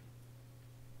level.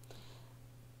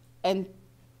 And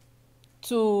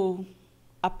to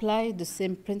apply the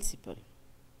same principle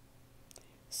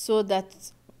so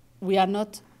that we are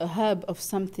not a hub of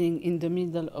something in the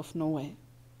middle of nowhere.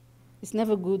 It's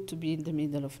never good to be in the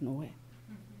middle of nowhere.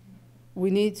 We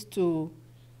need to,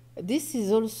 this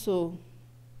is also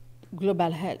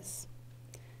global health.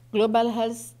 Global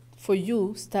health for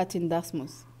you starts in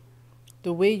Dartmouth,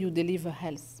 the way you deliver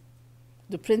health,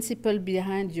 the principle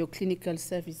behind your clinical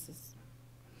services.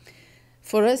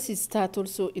 For us, it starts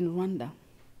also in Rwanda.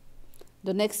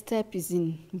 The next step is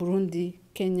in Burundi,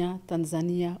 Kenya,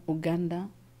 Tanzania, Uganda,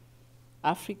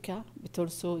 Africa, but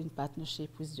also in partnership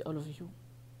with all of you.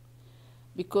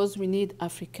 Because we need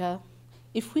Africa.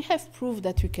 If we have proved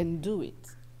that we can do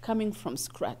it, coming from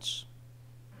scratch,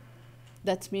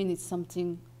 that means it's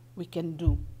something we can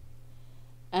do.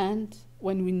 And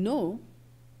when we know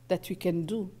that we can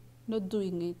do, not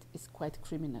doing it is quite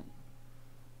criminal.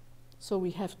 So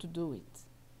we have to do it.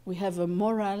 We have a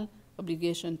moral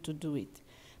obligation to do it,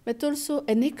 but also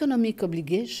an economic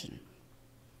obligation,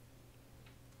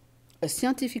 a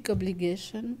scientific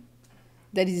obligation.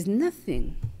 There is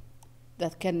nothing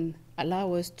that can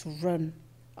allow us to run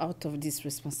out of this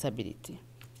responsibility.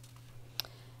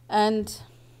 And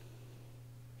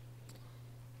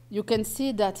you can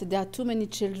see that there are too many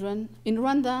children. In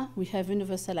Rwanda, we have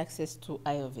universal access to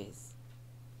IOVs.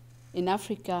 In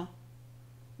Africa,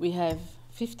 we have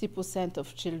 50%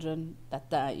 of children that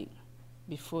die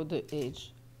before the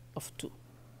age of 2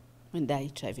 when they are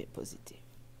HIV positive.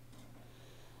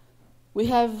 We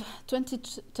have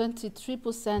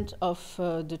 23% of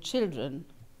the children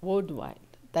worldwide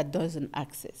that doesn't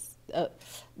access,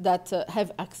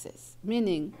 have access,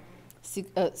 meaning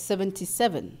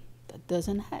 77 that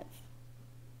doesn't have.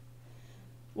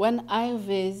 When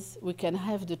IOVs, we can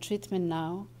have the treatment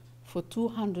now for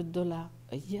 $200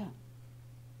 a year.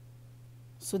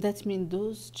 So that means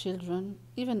those children,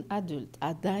 even adults,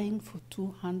 are dying for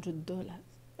 $200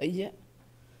 a year.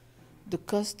 The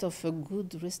cost of a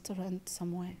good restaurant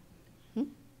somewhere.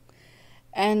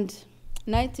 And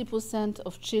 90%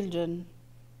 of children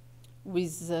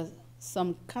with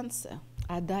some cancer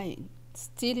are dying,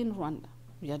 still in Rwanda.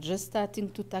 We are just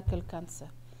starting to tackle cancer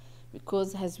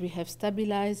because as we have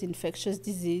stabilized infectious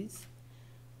disease,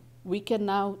 we can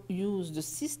now use the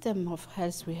system of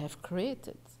health we have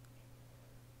created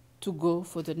to go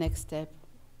for the next step,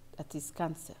 that is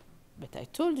cancer. But I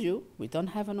told you, we don't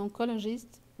have an oncologist.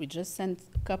 We just sent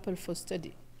a couple for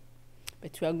study.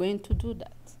 But we are going to do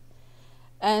that.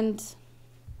 And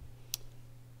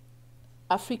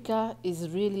Africa is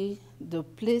really the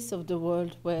place of the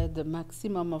world where the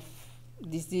maximum of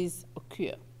disease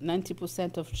occur.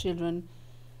 90% of children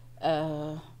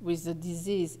with the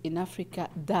disease in Africa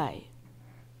die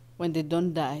when they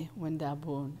don't die when they are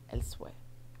born elsewhere.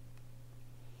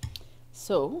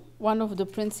 So one of the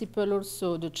principles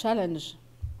also, the challenge,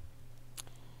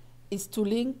 is to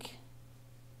link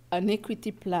an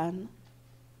equity plan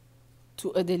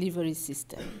to a delivery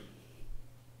system.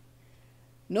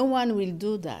 No one will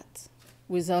do that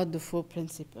without the 4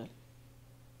 principles.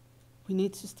 We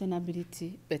need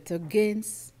sustainability, but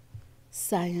against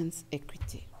science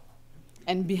equity.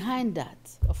 And behind that,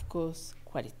 of course,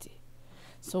 quality.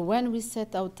 So when we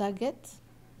set our target,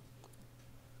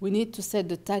 we need to set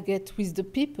the target with the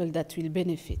people that will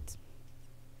benefit,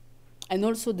 and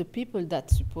also the people that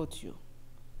support you.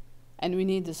 And we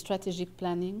need the strategic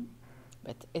planning,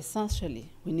 but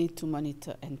essentially, we need to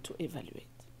monitor and to evaluate.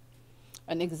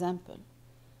 An example,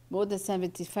 more than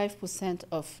 75%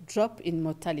 of drop in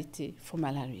mortality for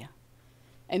malaria.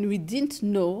 And we didn't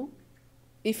know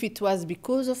if it was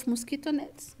because of mosquito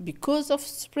nets, because of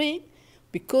spraying,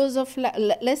 because of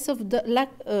less of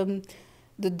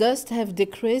the dust have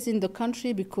decreased in the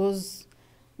country because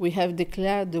we have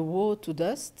declared the war to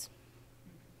dust.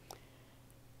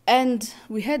 And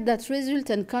we had that result,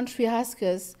 and country asked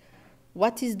us,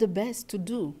 what is the best to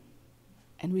do?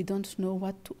 And we don't know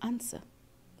what to answer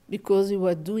because we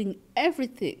were doing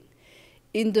everything.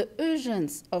 In the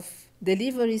urgence of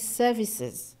delivery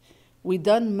services, we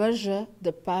don't measure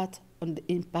the part on the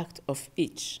impact of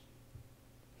each.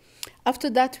 After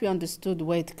that, we understood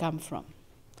where it came from.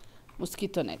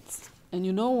 Mosquito nets. And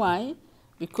you know why?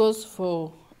 Because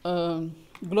for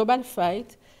global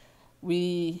fight,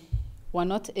 we were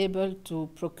not able to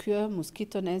procure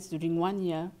mosquito nets during 1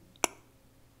 year.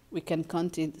 We can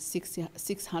count it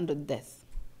 600 deaths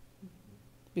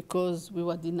because we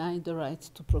were denied the right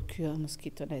to procure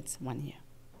mosquito nets 1 year.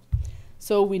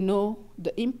 So we know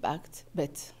the impact,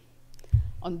 but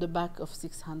on the back of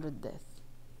 600 deaths.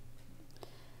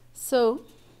 So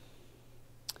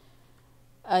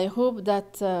I hope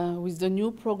that with the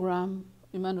new program,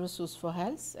 Human Resource for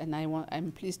Health, and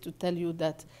I'm pleased to tell you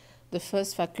that the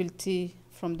first faculty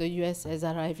from the US has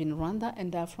arrived in Rwanda,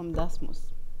 and they are from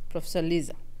Dartmouth, Professor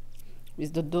Lisa,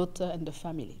 with the daughter and the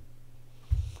family.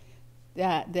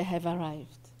 they have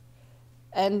arrived.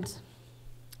 And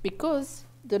because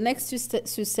the next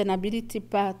sustainability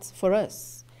part for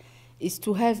us is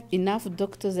to have enough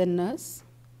doctors and nurses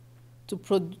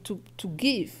to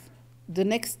give the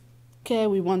next care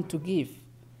we want to give,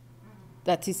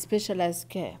 that is specialized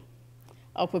care.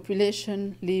 Our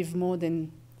population live more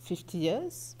than 50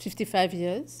 years, 55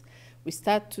 years. We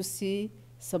start to see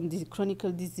some chronic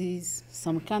disease,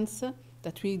 some cancer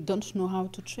that we don't know how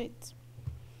to treat,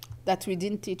 that we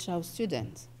didn't teach our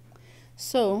students.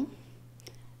 So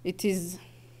it is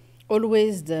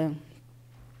always the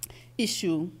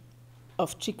issue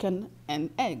of chicken and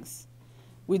eggs.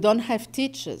 We don't have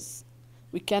teachers.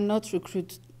 We cannot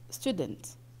recruit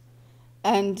students.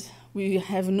 And we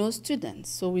have no students,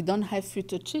 so we don't have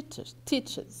future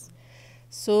teachers.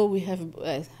 So we have,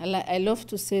 I love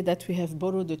to say that we have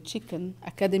borrowed the chicken,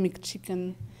 academic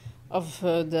chicken of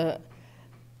the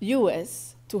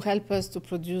US to help us to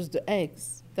produce the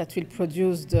eggs that will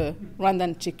produce the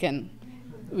Rwandan chicken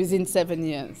within 7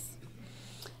 years.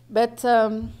 But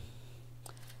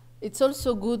it's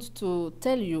also good to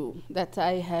tell you that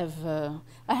I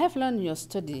have learned your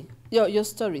story,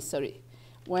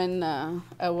 when I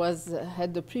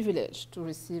had the privilege to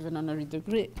receive an honorary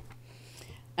degree.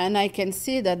 And I can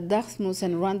see that Dartmouth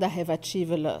and Rwanda have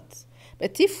achieved a lot.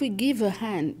 But if we give a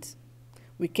hand,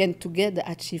 we can together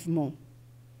achieve more,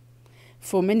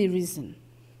 for many reasons.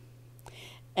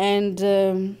 And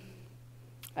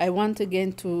I want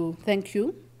again to thank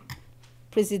you,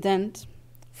 President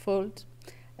Fold.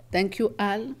 Thank you,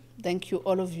 Al. Thank you,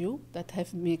 all of you that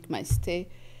have made my stay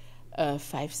a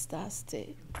 5-star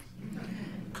stay.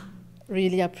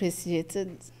 Really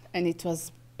appreciated, and it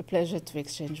was a pleasure to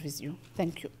exchange with you.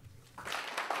 Thank you.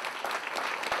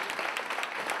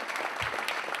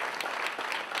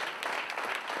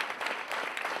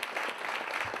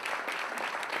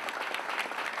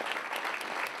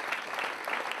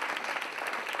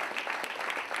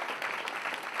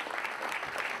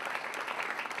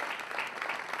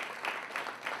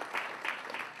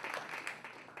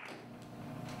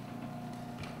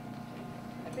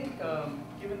 I think,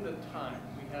 given the time,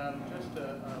 we have just a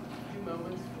few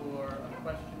moments for a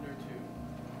question or two.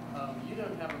 You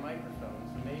don't have a microphone,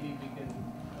 so maybe we can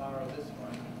borrow this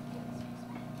one.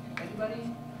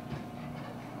 Anybody?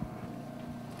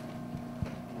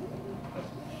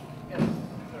 Yes,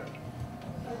 sir.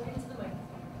 Into the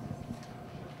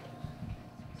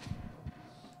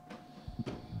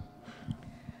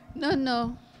microphone.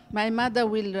 No, my mother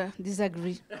will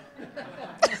disagree.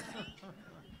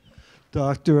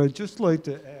 Doctor, I'd just like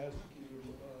to ask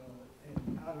you,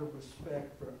 out of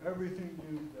respect for everything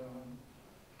you've done,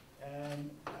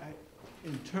 and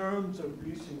in terms of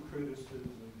recent criticisms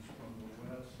from the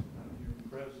West and your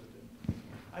president,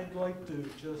 I'd like to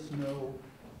just know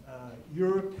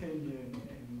your opinion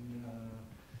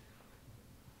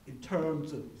in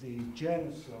terms of the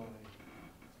genocide.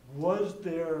 Was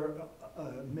there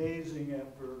an amazing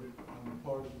effort on the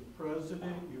part of the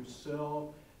president,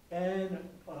 yourself, and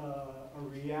a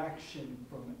reaction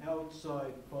from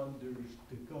outside funders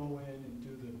to go in and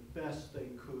do the best they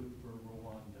could for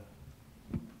Rwanda?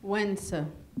 When, sir?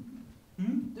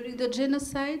 During the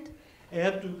genocide?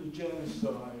 After the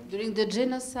genocide. During the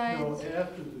genocide? No,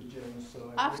 after the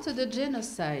genocide. After the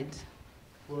genocide.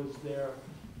 Was there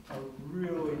a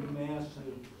really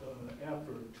massive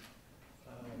effort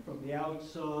from the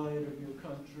outside of your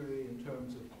country in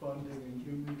terms of funding and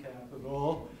human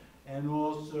capital, and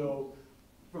also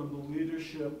from the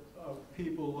leadership of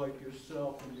people like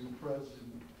yourself and your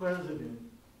president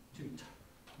to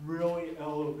really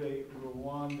elevate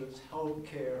Rwanda's health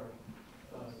care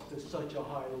to such a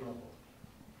high level?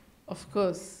 Of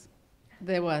course,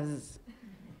 there was.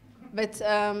 But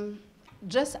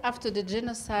just after the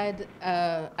genocide,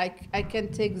 I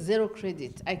can take zero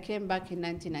credit. I came back in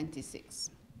 1996.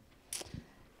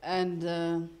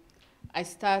 And I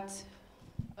started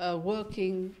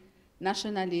working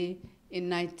nationally in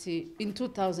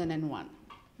 2001.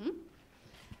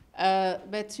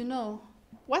 But you know,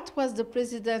 what was the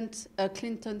President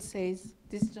Clinton says?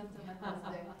 This gentleman was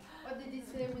there. What did he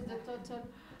say with the total?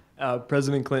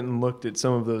 President Clinton looked at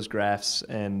some of those graphs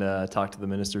and talked to the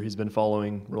minister. He's been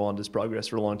following Rwanda's progress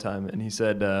for a long time, and he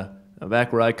said,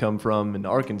 back where I come from in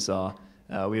Arkansas,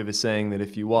 we have a saying that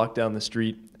if you walk down the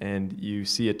street and you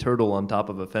see a turtle on top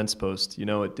of a fence post, you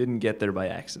know it didn't get there by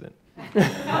accident.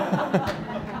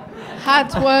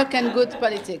 Hard work and good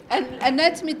politics. And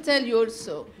let me tell you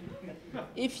also,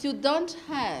 if you don't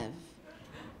have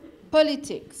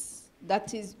politics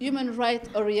that is human rights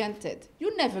oriented,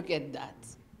 you never get that.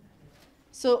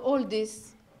 So all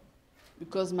this,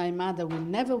 because my mother will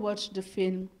never watch the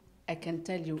film I can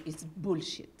tell you it's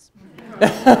bullshit.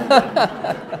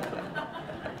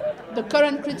 The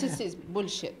current criticism,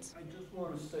 bullshit. I just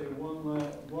want to say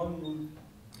one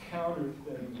counter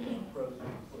thing, President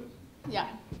Clinton. Yeah.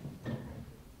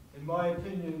 In my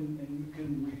opinion, and you can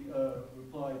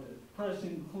reply to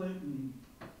President Clinton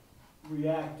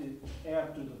reacted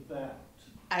after the fact.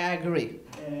 I agree.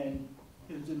 And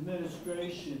his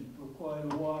administration for quite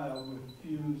a while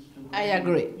refused to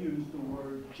use the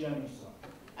word genocide.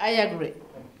 I agree. Thank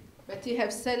you. But he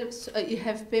have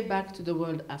payback to the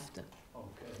world after.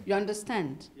 Okay. You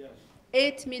understand? Yes.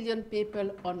 8 million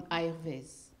people on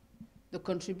IRVs. The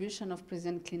contribution of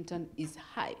President Clinton is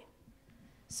high.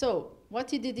 So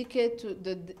what he dedicated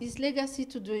to his legacy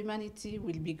to the humanity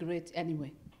will be great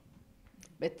anyway.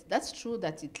 But that's true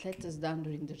that it let us down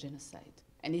during the genocide,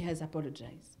 and he has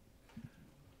apologized.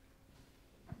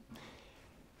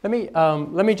 Let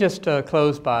me just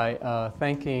close by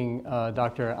thanking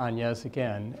Dr. Agnes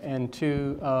again, and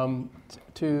to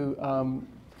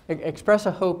express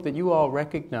a hope that you all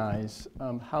recognize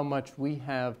how much we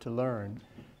have to learn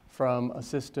from a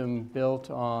system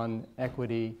built on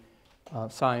equity,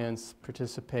 science,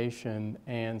 participation,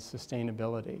 and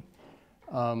sustainability.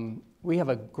 We have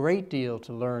a great deal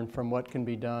to learn from what can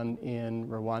be done in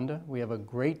Rwanda. We have a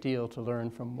great deal to learn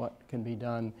from what can be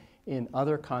done in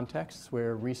other contexts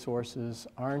where resources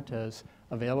aren't as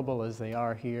available as they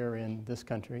are here in this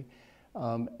country.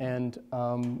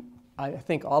 I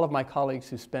think all of my colleagues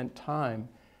who spent time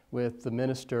with the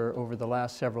minister over the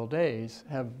last several days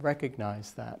have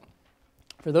recognized that.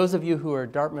 For those of you who are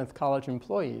Dartmouth College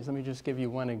employees, let me just give you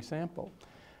one example.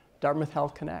 Dartmouth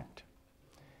Health Connect.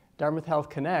 Dartmouth Health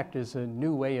Connect is a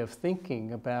new way of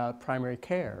thinking about primary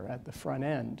care at the front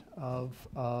end of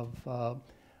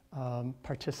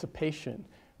participation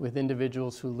with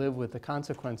individuals who live with the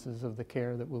consequences of the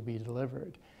care that will be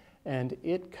delivered. And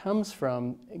it comes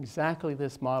from exactly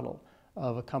this model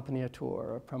of accompagnateur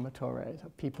or promotores,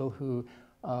 of people who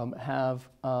have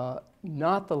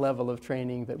not the level of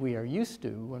training that we are used to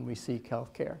when we seek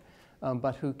health care,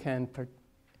 but who can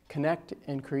connect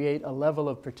and create a level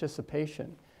of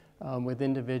participation with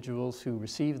individuals who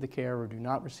receive the care or do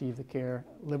not receive the care,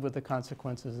 live with the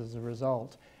consequences as a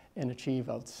result, and achieve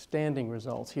outstanding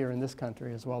results here in this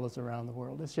country as well as around the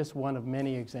world. It's just one of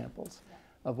many examples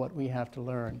of what we have to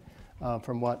learn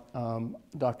from what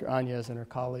Dr. Agnes and her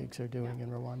colleagues are doing in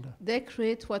Rwanda. They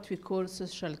create what we call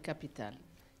social capital.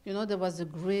 You know, there was a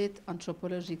great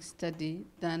anthropological study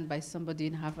done by somebody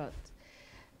in Harvard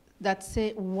that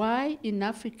say why in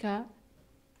Africa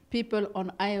people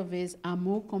on IRVs are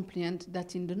more compliant than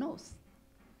in the North.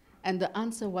 And the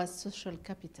answer was social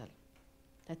capital.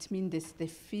 That means they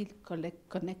feel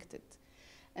connected.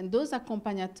 And those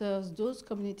accompagnateurs, those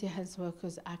community health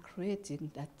workers are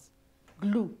creating that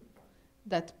glue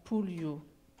that pull you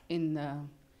in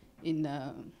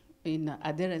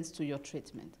adherence to your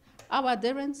treatment. Our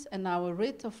adherence and our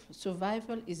rate of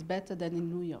survival is better than in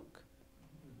New York.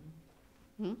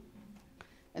 Mm-hmm.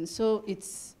 And so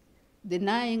it's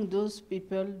denying those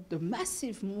people the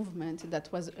massive movement that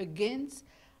was against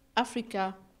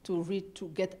Africa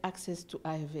to get access to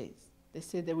IVs. They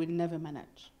say they will never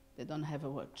manage. They don't have a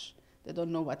watch. They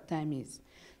don't know what time is.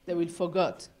 They will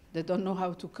forget. They don't know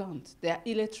how to count. They are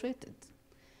illiterated.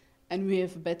 And we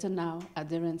have better now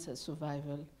adherence and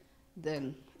survival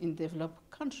than in developed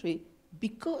country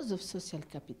because of social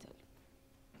capital.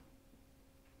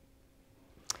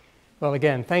 Well,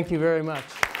 again, thank you very much.